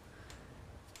snow.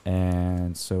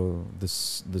 And so the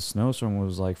snowstorm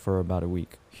was like for about a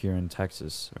week here in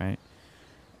Texas, right?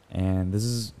 And this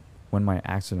is when my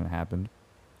accident happened.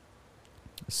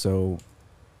 So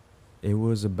it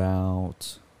was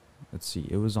about,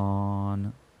 it was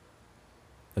on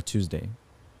a Tuesday,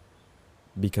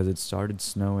 because it started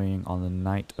snowing on the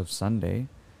night of Sunday.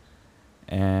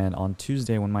 And on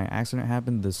Tuesday when my accident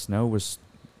happened, the snow was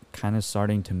kind of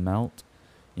starting to melt,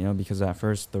 you know, because at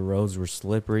first the roads were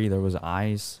slippery, there was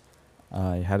ice.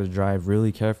 You had to drive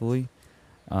really carefully.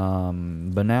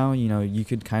 But now, you know, you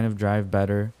could kind of drive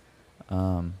better.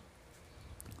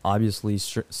 Obviously,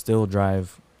 still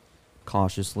drive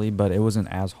cautiously, but it wasn't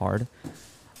as hard.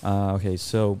 Okay,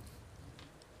 so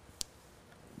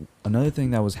another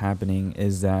thing that was happening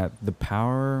is that the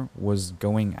power was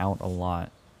going out a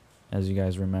lot, as you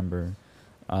guys remember.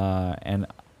 And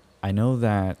I know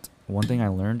that one thing I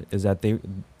learned is that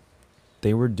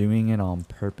they were doing it on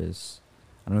purpose.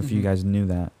 I don't know if you Mhm. guys knew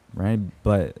that, right?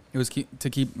 But It was to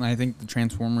keep, I think, the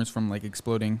transformers from like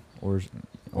exploding. or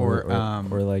Or,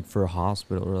 like for a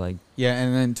hospital or like. Yeah,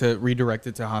 and then to redirect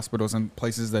it to hospitals and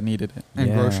places that needed it, and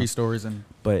Yeah. grocery stores and.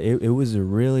 But it was a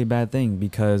really bad thing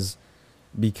because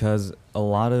a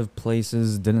lot of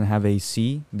places didn't have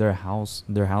AC. Their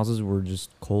houses were just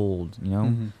cold, you know.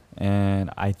 Mhm. And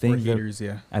I Or think heaters,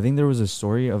 yeah. there was a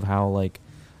story of how like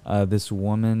this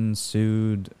woman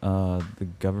sued the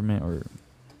government or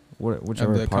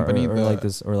whichever the part company, or the- like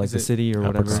this or like is the it city or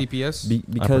whatever. Apricot. CPS.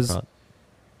 Apricot.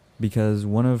 Because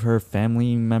one of her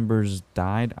family members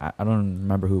died. I don't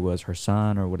remember who it was, her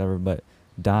son or whatever, but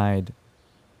died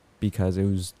because it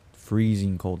was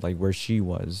freezing cold, like where she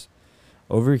was.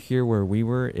 Over here where we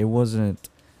were, it wasn't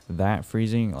that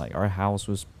freezing. Like our house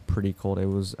was pretty cold. It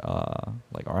was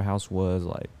like our house was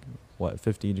like what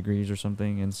 50 degrees or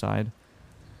something inside.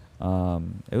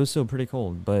 It was still pretty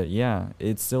cold, but yeah,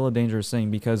 it's still a dangerous thing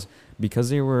because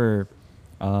they were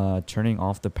turning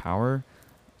off the power.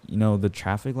 You know, the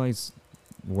traffic lights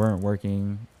weren't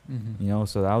working, Mm-hmm. you know,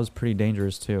 so that was pretty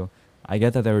dangerous too. I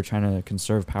get that they were trying to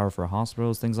conserve power for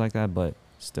hospitals, things like that, but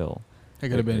still. It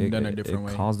could have been done a different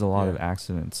way. It caused a lot of Yeah.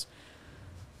 accidents.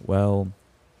 Well,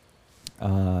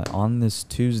 on this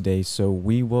Tuesday, so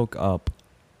we woke up,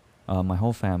 my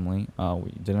whole family,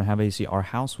 we didn't have AC. Our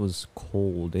house was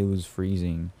cold. It was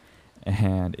freezing,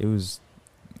 and it was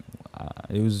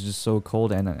just so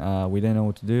cold, and we didn't know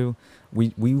what to do.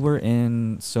 We were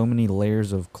in so many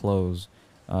layers of clothes,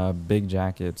 big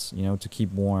jackets, you know, to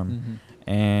keep warm. Mhm.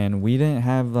 And we didn't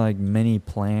have like many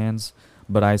plans,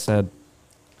 but I said,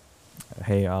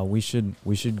 hey, we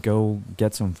should go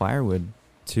get some firewood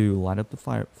to light up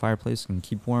the fireplace and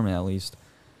keep warm at least.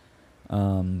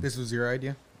 This was your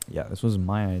idea, Yeah, this was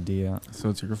my idea. so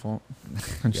it's your fault.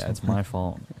 Yeah, it's my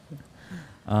fault.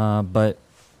 But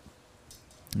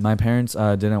my parents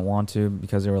didn't want to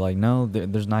because they were like, no,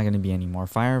 there's not going to be any more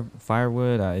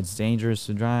firewood. It's dangerous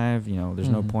to drive. You know, there's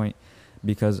no Mhm. point,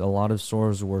 because a lot of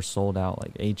stores were sold out,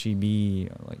 like H-E-B,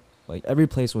 like every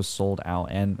place was sold out,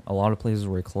 and a lot of places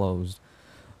were closed.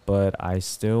 But I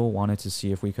still wanted to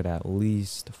see if we could at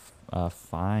least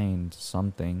find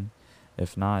something.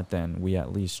 If not, then we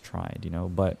at least tried, you know.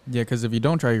 But Yeah, because if you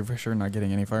don't try, you're for sure not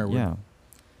getting any firewood.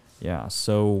 yeah.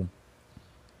 So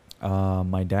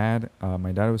my dad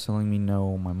was telling me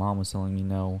no. My mom was telling me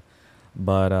no,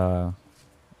 but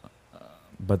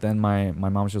then my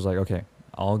mom, she was like, okay,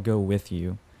 I'll go with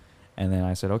you. And then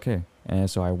I said, okay. And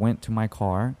so I went to my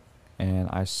car and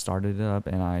I started it up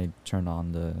and I turned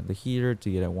on the heater to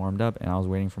get it warmed up, and I was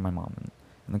waiting for my mom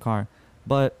in the car.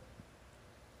 But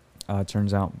it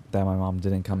turns out that my mom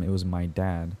didn't come. It was my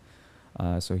dad.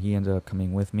 So he ended up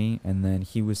coming with me, and then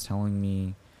he was telling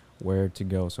me where to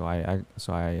go. So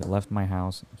I left my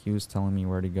house. He was telling me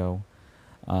where to go,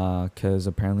 because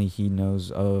apparently he knows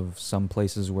of some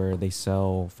places where they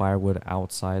sell firewood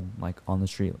outside, like on the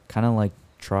street, kind of like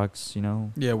trucks, you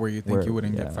know. Yeah, where you think Where- you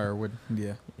wouldn't yeah. get firewood.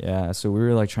 Yeah. Yeah, so we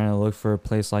were like trying to look for a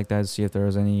place like that to see if there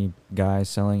was any guys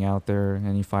selling out there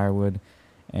any firewood.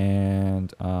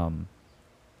 And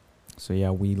so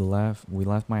yeah, we left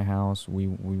my house. We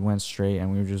went straight,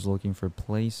 and we were just looking for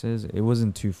places. It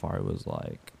wasn't too far. It was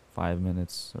like 5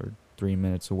 minutes or 3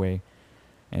 minutes away.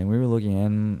 And we were looking,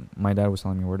 and my dad was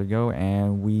telling me where to go,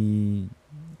 and we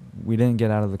didn't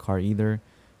get out of the car either.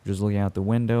 Just looking out the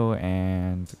window,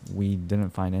 and we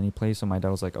didn't find any place. So my dad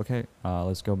was like, okay,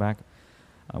 let's go back.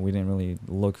 We didn't really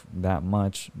look that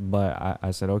much, but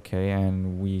I said okay,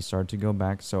 and we started to go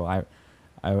back. So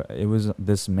it was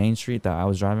this main street that I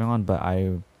was driving on, but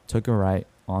I took a right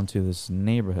onto this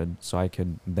neighborhood so I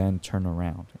could then turn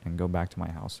around and go back to my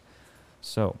house.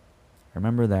 So I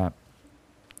remember that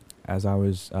as I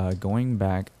was going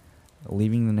back,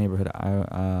 leaving the neighborhood,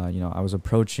 I was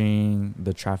approaching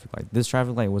the traffic light. This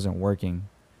traffic light wasn't working,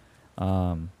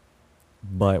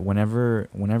 but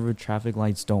whenever traffic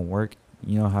lights don't work,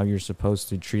 you know how you're supposed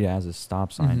to treat it as a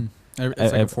stop sign. Mhm.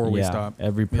 It's like a four-way stop.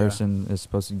 Every Yeah. person is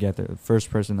supposed to get there. The first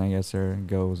person that gets there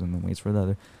goes and then waits for the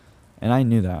other. And I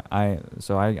knew that.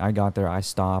 So I got there. I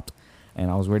stopped, and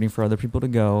I was waiting for other people to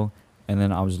go. and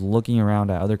then I was looking around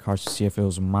at other cars to see if it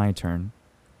was my turn.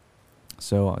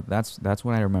 So that's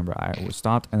what I remember. I was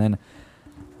stopped, and then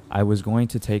I was going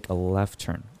to take a left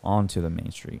turn onto the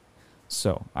main street.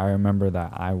 So I remember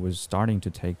that I was starting to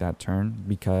take that turn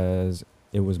because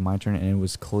it was my turn and it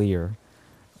was clear.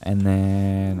 And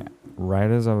then right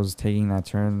as I was taking that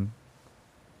turn,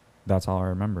 that's all I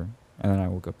remember. And then I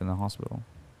woke up in the hospital.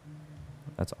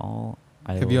 That's all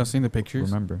I Have y'all seen the pictures?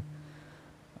 remember.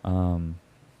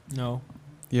 No.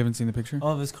 You haven't seen the picture? Oh,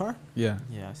 of his car? Yeah.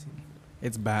 Yeah, I see.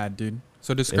 It's bad, dude.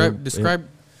 So describe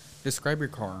your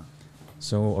car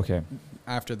So, okay,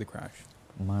 after the crash.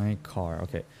 my car.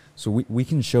 Okay. So we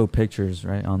can show pictures,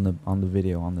 right, on the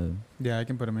video, on the Yeah, I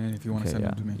can put them in if you want to send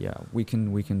yeah, them to me. Yeah, we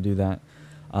can do that.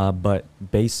 But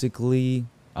basically,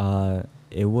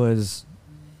 it was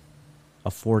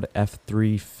a Ford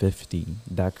F350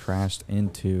 that crashed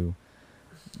into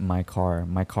my car.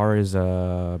 My car is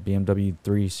a BMW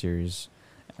 3 Series.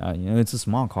 It's a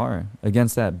small car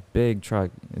against that big truck.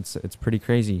 It's pretty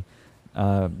crazy.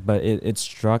 But it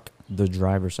struck the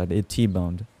driver's side. It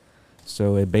T-boned.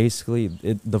 So it basically,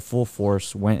 the full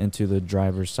force went into the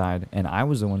driver's side, and I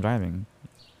was the one driving.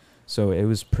 So it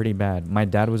was pretty bad. My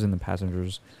dad was in the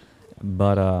passengers,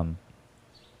 but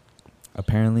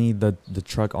apparently the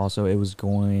truck also, it was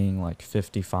going like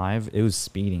 55. It was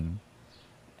speeding.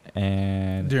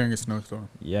 And During a snowstorm.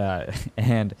 yeah,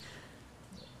 and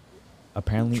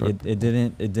apparently it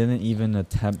didn't even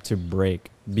attempt to brake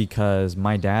because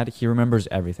my dad, he remembers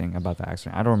everything about the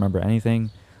accident. I don't remember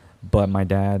anything, but my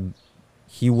dad,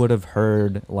 he would have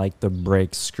heard like the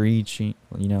brake screeching,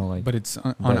 like. But it's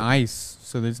on but- ice,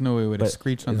 so there's no way it would have but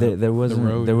screeched on there the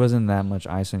road. there wasn't that much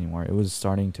ice anymore. It was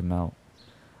starting to melt.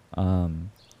 But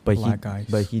Black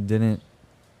ice. he didn't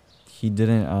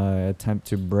attempt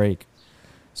to brake.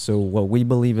 So what we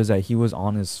believe is that he was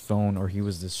on his phone or he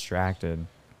was distracted.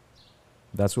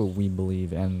 That's what we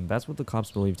believe, and that's what the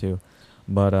cops believe too.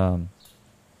 But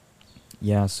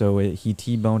yeah, so he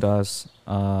T-boned us,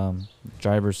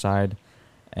 driver's side,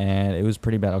 and it was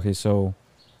pretty bad. Okay, so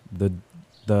the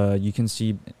you can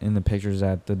see in the pictures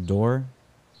that the door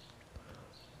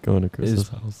Going to Chris's Is-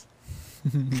 house.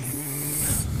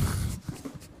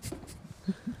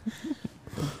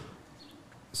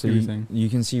 So You were saying? you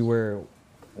can see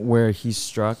where he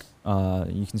struck.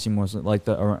 You can see most of, like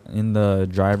in the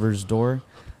driver's door,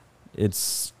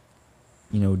 it's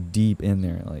deep in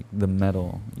there, like the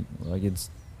metal, like it's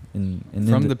in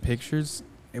From the pictures,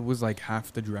 it was like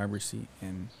half the driver's seat,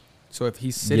 and so if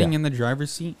he's sitting Yeah. in the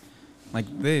driver's seat like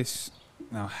this,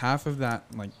 now half of that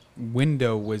like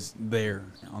window was there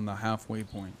on the halfway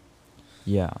point.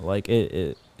 Yeah, like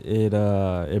it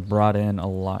brought in a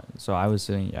lot. So I was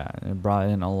sitting, it brought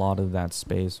in a lot of that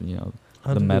space,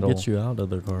 How the did metal. they get you out of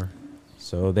the car?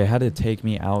 So they had to take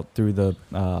me out through the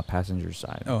passenger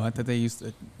side. Oh, I thought they used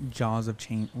the jaws of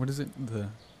chain. What is it?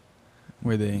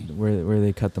 Where they? Where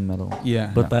they cut the metal.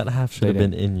 Yeah, But that half should They have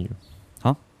been didn't. in you.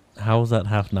 Huh? How was that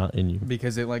half not in you?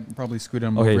 because it like probably scooted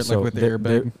him Okay, over it so like with the there,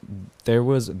 airbag. there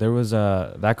was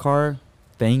that car.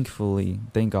 Thankfully,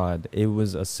 thank God, it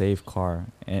was a safe car.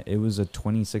 It was a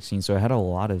 2016, so it had a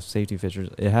lot of safety features.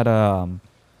 It had an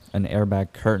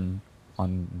airbag curtain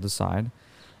on the side,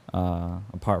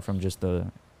 apart from just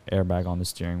the airbag on the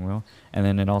steering wheel, and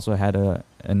then it also had an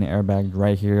airbag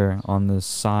right here on the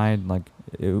side. Like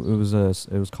it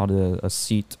was called a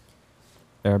seat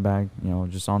airbag,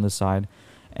 just on the side,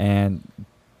 and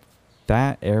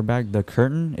that airbag, the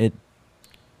curtain, it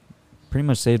pretty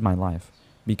much saved my life.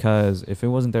 Because if it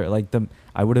wasn't there,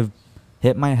 I would have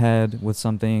hit my head with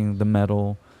something, the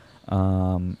metal,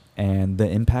 and the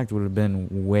impact would have been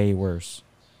way worse.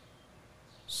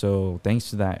 So thanks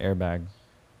to that airbag.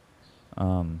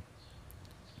 But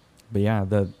yeah,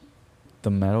 the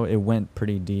metal, it went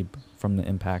pretty deep from the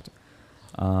impact.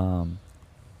 So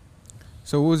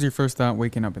what was your first thought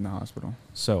waking up in the hospital?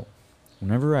 So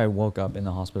whenever I woke up in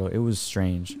the hospital, it was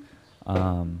strange.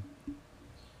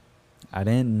 I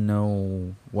didn't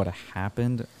know what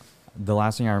happened. The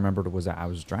last thing I remembered was that I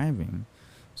was driving.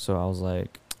 So I was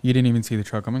like, You didn't even see the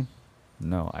truck coming?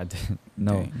 no, I didn't.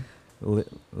 No. Dang.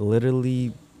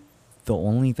 Literally, the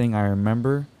only thing I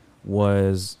remember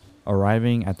was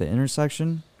arriving at the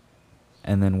intersection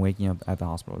and then waking up at the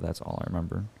hospital. That's all I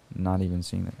remember. Not even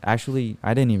seeing it. Actually,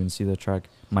 I didn't even see the truck.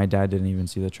 My dad didn't even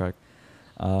see the truck.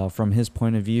 From his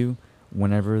point of view,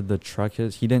 whenever the truck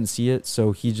hit, he didn't see it,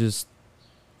 so he just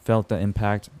felt the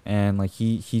impact, and like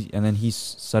he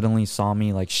suddenly saw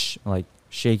me like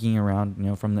shaking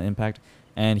around, from the impact,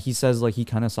 and he says like he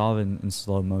kind of saw it in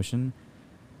slow motion.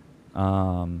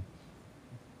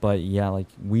 But yeah, like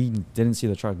we didn't see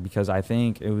the truck because I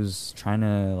think it was trying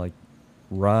to like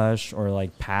rush or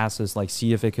like pass us, like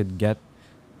see if it could get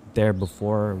there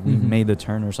before we Mhm. made the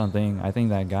turn or something. I think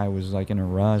that guy was like in a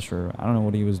rush, or I don't know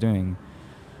what he was doing.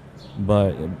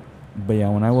 But yeah,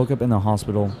 when I woke up in the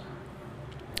hospital,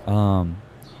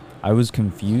 I was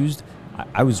confused.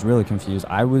 I was really confused.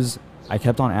 I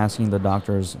kept on asking the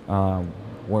doctors,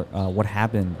 what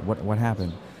happened? What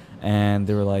happened? And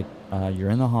they were like, you're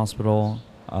in the hospital.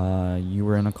 You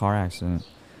were in a car accident.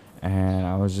 And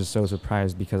I was just so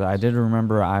surprised because I did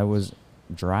remember I was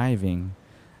driving,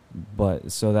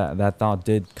 but so that thought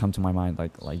did come to my mind,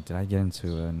 like did I get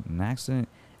into an accident?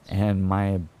 And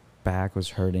my back was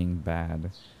hurting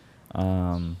bad.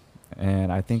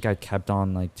 And I think I kept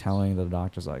on like telling the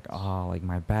doctors like, oh, like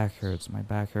my back hurts.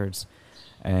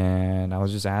 And I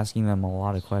was just asking them a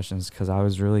lot of questions because I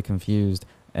was really confused.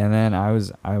 And then I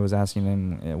was asking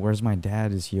them, where's my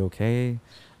dad? Is he okay?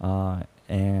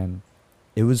 And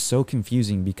it was so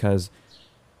confusing because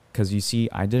you see,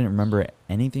 I didn't remember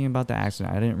anything about the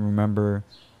accident. I didn't remember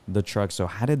the truck. So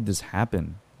how did this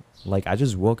happen? Like, I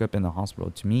just woke up in the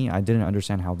hospital. To me, I didn't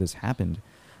understand how this happened.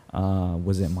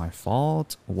 Was it my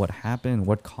fault? What happened?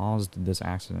 What caused this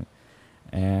accident?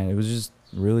 And it was just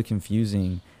really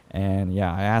confusing. And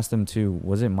yeah, I asked them too,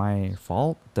 was it my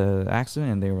fault, the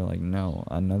accident? And they were like, no,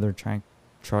 another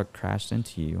truck crashed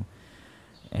into you.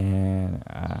 And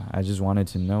I just wanted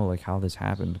to know like how this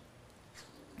happened.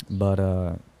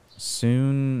 But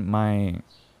soon my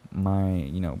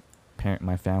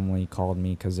my family called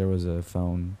me because there was a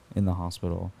phone in the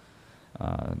hospital.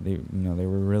 They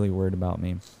were really worried about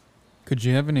me. Could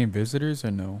you have any visitors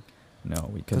or no? No,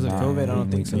 we could 'Cause of not. COVID, I don't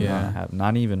think so. could Yeah. not have,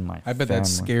 not even my I bet family.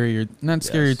 that's scarier. Not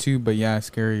Yes. scarier too, but yeah,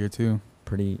 scarier too.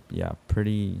 Pretty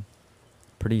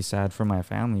sad for my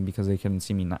family because they couldn't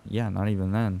see me. Not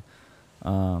even then.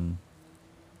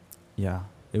 Yeah,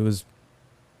 it was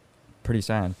pretty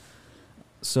sad.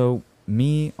 So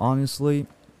me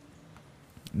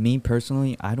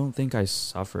personally, I don't think I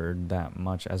suffered that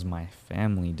much as my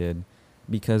family did,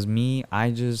 because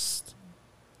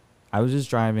I was just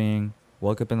driving,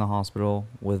 woke up in the hospital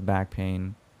with back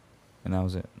pain, and that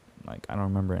was it. Like, I don't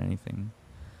remember anything.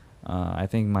 I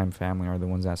think my family are the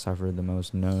ones that suffered the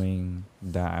most, knowing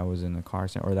that I was in a car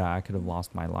accident or that I could have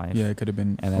lost my life. Yeah, it could have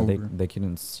been And that over. they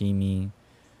couldn't see me.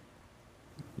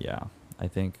 Yeah, I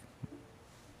think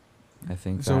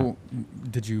So,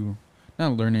 did you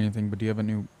not learn anything, but do you have a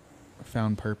new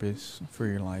found purpose for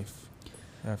your life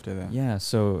after that? yeah,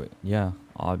 so yeah,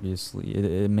 obviously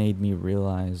it made me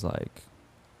realize like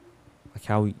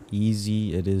how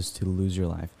easy it is to lose your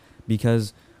life.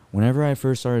 Because whenever I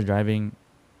first started driving,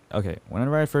 I'll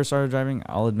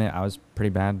admit I was pretty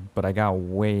bad, but I got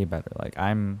way better. Like,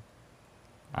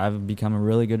 I've become a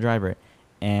really good driver,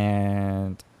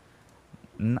 and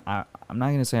I'm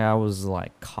not gonna say I was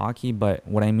like cocky, but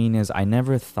what I mean is I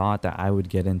never thought that I would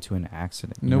get into an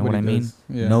accident. You know what I mean? does.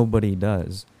 Yeah. Nobody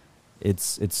does.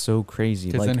 It's so crazy.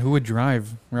 Because Like, then who would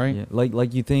drive, right? yeah,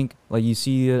 like you think, like you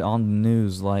see it on the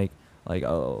news, like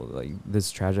oh, like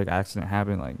this tragic accident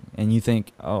happened, like, and you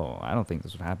think, oh, I don't think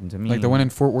this would happen to me. Like the one in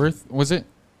Fort Worth, was it?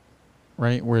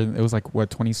 Right? Where it was like, what,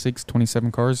 26,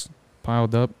 27 cars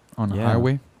piled up on a Yeah.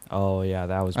 highway? Oh yeah,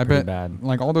 that was I pretty bet, bad.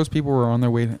 like, all those people were on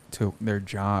their way to their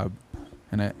job,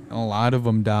 and a lot of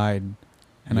them died.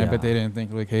 And I bet Yeah. they didn't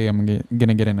think, like, hey, I'm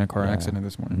gonna get in a car Yeah. accident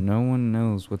this morning. No one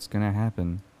knows what's gonna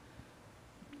happen.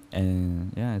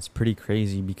 And yeah, it's pretty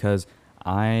crazy because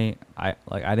I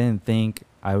didn't think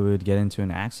I would get into an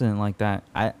accident like that.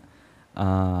 I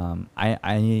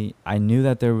knew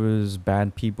that there was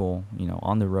bad people,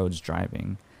 on the roads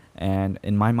driving, and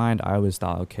in my mind, I always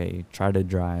thought, okay, try to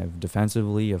drive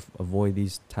defensively, avoid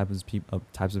these types of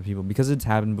people, because it's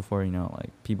happened before.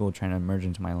 Like people trying to merge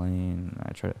into my lane, and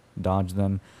I try to dodge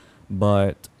them,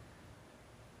 but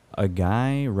a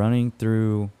guy running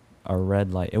through a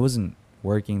red light, it wasn't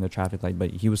working, the traffic light,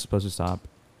 but he was supposed to stop.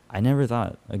 I never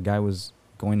thought a guy was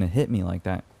going to hit me like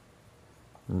that,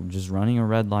 just running a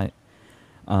red light.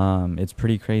 It's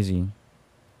pretty crazy.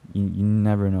 You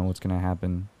never know what's gonna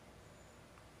happen,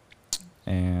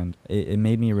 and it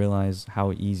made me realize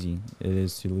how easy it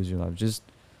is to lose your life.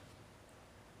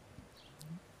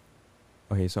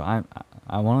 Okay, so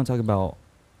I want to talk about,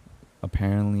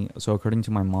 apparently, so according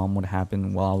to my mom, what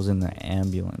happened while I was in the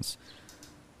ambulance.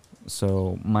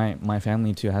 So my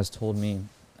family too has told me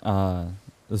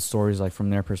the stories, like, from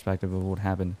their perspective of what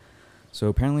happened. So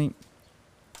apparently,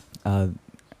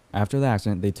 after the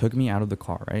accident, they took me out of the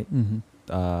car, right? Mm-hmm.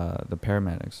 The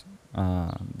paramedics,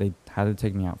 they had to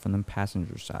take me out from the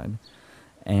passenger side.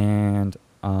 And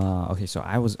okay, so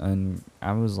I was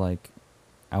like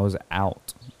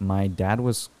out. My dad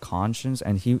was conscious,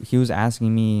 and he was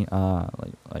asking me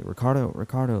like Ricardo,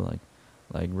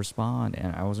 like respond,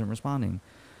 and I wasn't responding.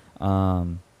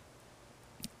 And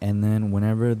then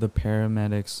whenever the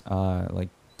paramedics like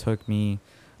took me,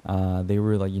 they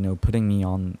were like, you know, putting me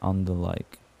on the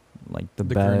like the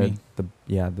bed, gurney.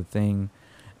 the thing.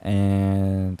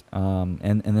 And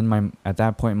then at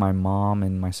that point my mom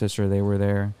and my sister, they were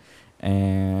there,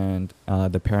 and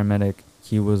the paramedic,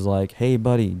 he was like, "Hey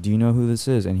buddy, do you know who this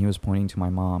is?" And he was pointing to my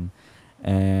mom,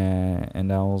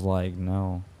 and I was like,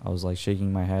 "No." I was like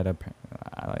shaking my head.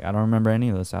 I don't remember any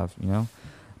of this stuff, you know.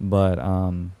 But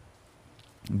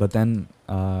then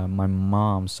my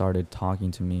mom started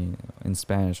talking to me in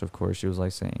Spanish. Of course, she was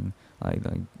like saying like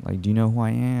do you know who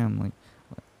I am? Like,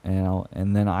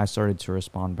 and then I started to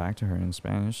respond back to her in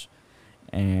Spanish,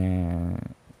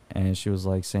 and she was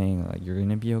like saying like, "You're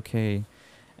gonna be okay,"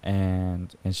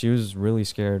 and she was really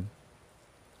scared.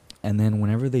 And then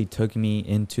whenever they took me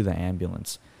into the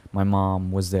ambulance, my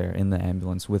mom was there in the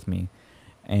ambulance with me,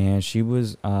 and she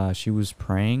was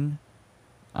praying,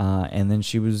 and then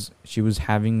she was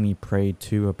having me pray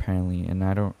too, apparently, and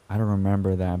I don't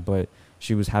remember that, but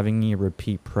she was having me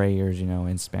repeat prayers, you know,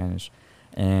 in Spanish,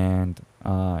 and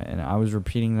I was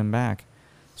repeating them back.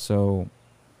 So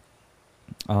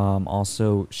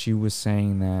also she was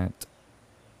saying that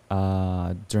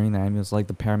during the ambulance, like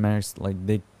the paramedics, like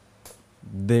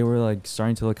they were like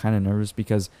starting to look kind of nervous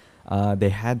because they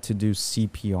had to do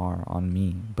CPR on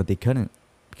me, but they couldn't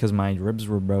because my ribs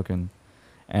were broken.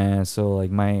 And so like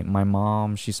my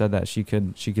mom, she said that she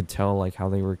could tell like how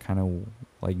they were kind of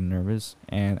like nervous,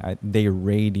 and they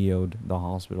radioed the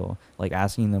hospital like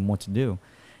asking them what to do,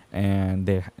 and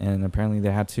apparently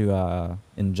they had to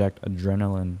inject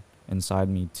adrenaline inside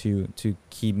me to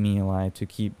keep me alive, to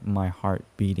keep my heart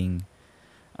beating.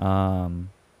 And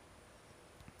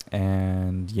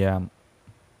yeah,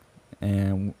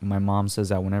 and my mom says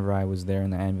that whenever I was there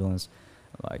in the ambulance,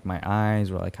 like my eyes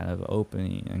were like kind of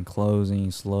opening and closing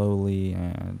slowly,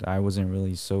 and I wasn't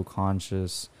really so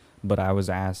conscious, but I was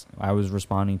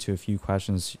responding to a few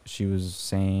questions she was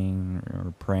saying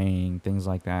or praying, things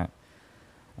like that.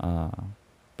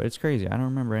 But it's crazy, I don't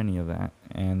remember any of that.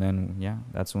 And then yeah,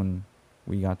 that's when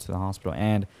we got to the hospital.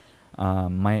 And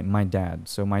my dad,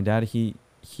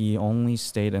 he only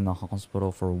stayed in the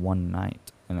hospital for one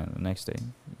night, and then the next day,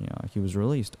 you know, he was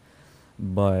released.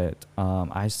 But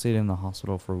I stayed in the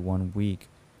hospital for 1 week,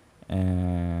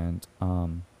 and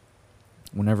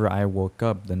whenever I woke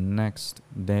up the next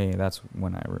day, that's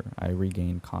when I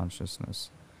regained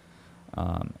consciousness.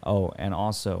 And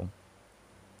also,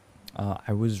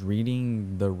 I was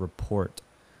reading the report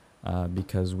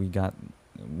because we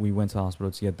went to the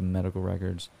hospital to get the medical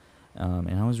records,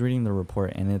 and I was reading the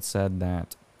report, and it said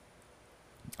that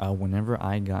whenever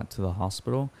I got to the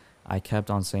hospital, I kept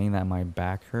on saying that my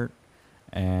back hurt.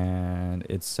 And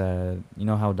it said, you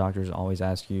know how doctors always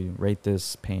ask you, rate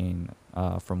this pain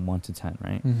from 1 to 10,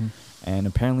 right? Mm-hmm. And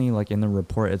apparently, like in the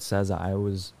report, it says that I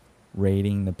was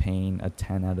rating the pain a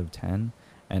 10 out of 10,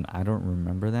 and I don't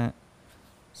remember that.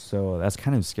 So that's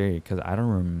kind of scary because I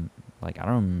don't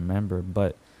remember,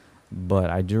 but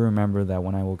I do remember that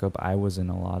when I woke up, I was in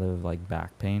a lot of like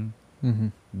back pain, Mm-hmm.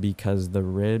 because the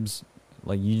ribs,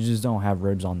 like you just don't have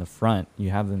ribs on the front,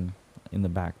 you have them in the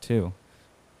back too.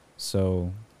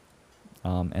 So,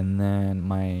 and then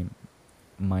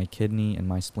my kidney and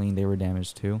my spleen, they were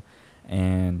damaged too.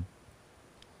 And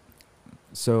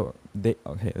so this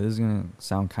is going to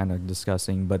sound kind of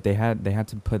disgusting, but they had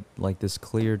to put like this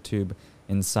clear tube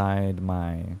inside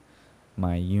my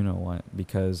you-know-what,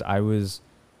 because I was...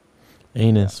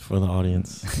 Anus for the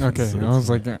audience. Okay, So I was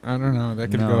like, I don't know, that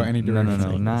could go any direction.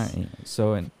 No, not...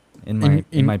 So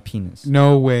in my penis.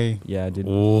 No way. Yeah, dude.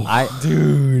 Oh.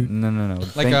 Dude. No.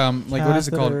 Like like what is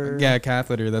it called? Catheter. Yeah,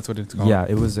 catheter. That's what it's called. Yeah,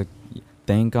 it was a...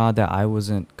 Thank God that I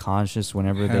wasn't conscious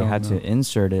whenever they Hell had no. to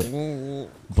insert it.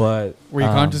 But... Were you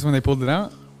conscious when they pulled it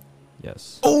out?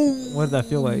 Yes. Oh. What did that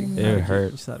feel like? It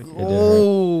hurt. Just out of- It did hurt.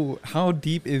 Oh. How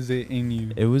deep is it in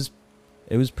you? It was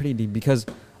pretty deep because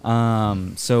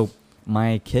so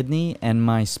my kidney and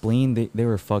my spleen, they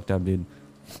were fucked up, dude.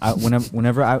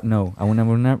 Whenever I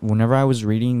was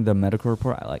reading the medical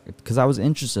report, because I was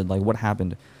interested, like what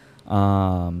happened.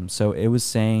 So it was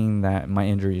saying that my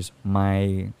injuries,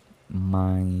 my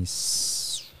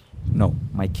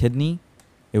kidney,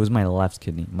 it was my left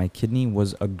kidney. My kidney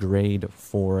was a grade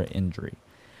 4 injury,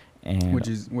 and What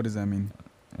does that mean?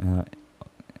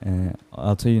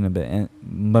 I'll tell you in a bit.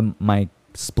 But my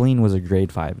spleen was a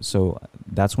grade 5, so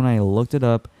that's when I looked it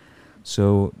up.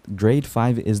 So grade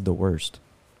 5 is the worst.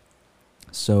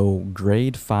 So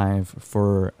grade 5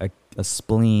 for a a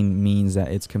spleen means that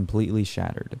it's completely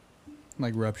shattered.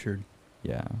 Like ruptured.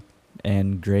 Yeah.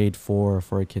 And grade 4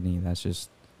 for a kidney, that's just,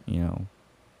 you know,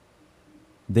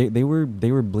 they were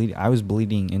bleeding. I was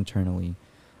bleeding internally.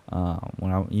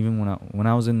 When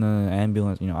I was in the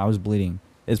ambulance, you know, I was bleeding.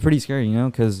 It's pretty scary, you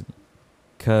know, cuz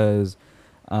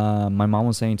my mom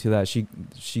was saying too that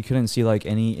she couldn't see like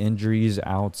any injuries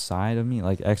outside of me,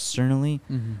 like externally,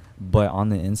 but on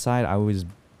the inside I was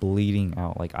bleeding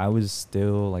out. Like I was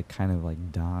still like kind of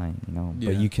like dying, you know,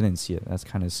 but Yeah. you couldn't see it. That's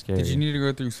kind of scary. Did you need to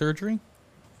go through surgery?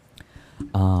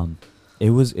 It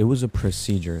was a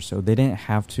procedure, so they didn't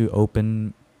have to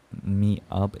open me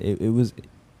up. It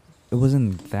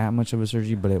wasn't that much of a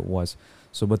surgery, but it was.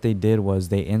 So what they did was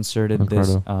they inserted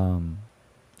this.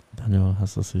 Daniel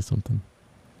has to say something.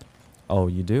 Oh,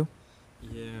 you do?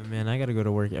 Yeah, man, I gotta go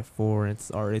to work at 4.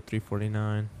 It's already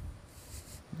 3:49.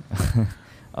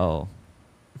 Oh,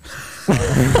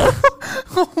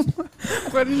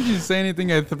 Why didn't you say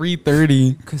anything at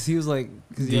 3:30? Cause he was like,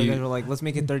 cause Do you you- guys were like, let's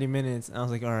make it 30 minutes. And I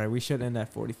was like, all right, we should end at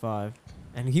 45.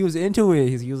 And he was into it.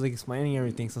 He was like explaining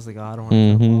everything. So I was like, oh, I don't want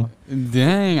to cut him off.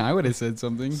 Dang, I would have said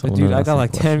something. So- But Someone dude, I ask got some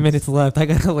like 10 questions. minutes left. I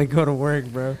gotta like go to work,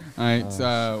 bro. All right,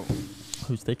 so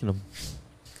Who's taking them?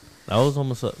 That was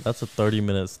almost that's a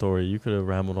 30-minute story. You could have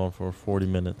rambled on for 40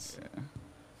 minutes.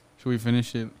 should we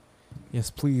finish it? Yes,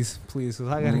 please, cause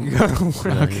I gotta go to work.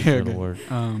 Yeah, he's Okay, gonna okay. work.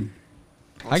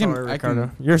 I can- Sorry, I can-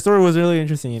 Ricardo. Your story was really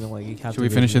interesting. You know, like you have Should to we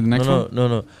get finish to it the next one?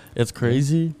 No. It's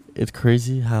crazy. It's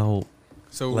crazy how.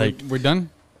 So like- we're done.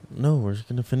 No, we're just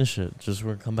gonna finish it. Just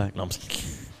we're gonna come back. No, I'm just kidding.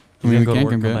 I mean, We're we gonna go to can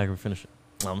work, come come back. back, and finish it.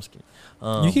 No, I'm just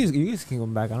kidding. You guys can go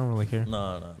back. I don't really care.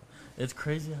 No. It's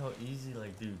crazy how easy,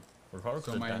 like, dude. Ricardo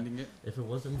So could am I have died. ending it? If it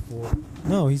wasn't for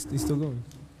No, he's still going.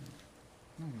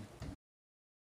 No.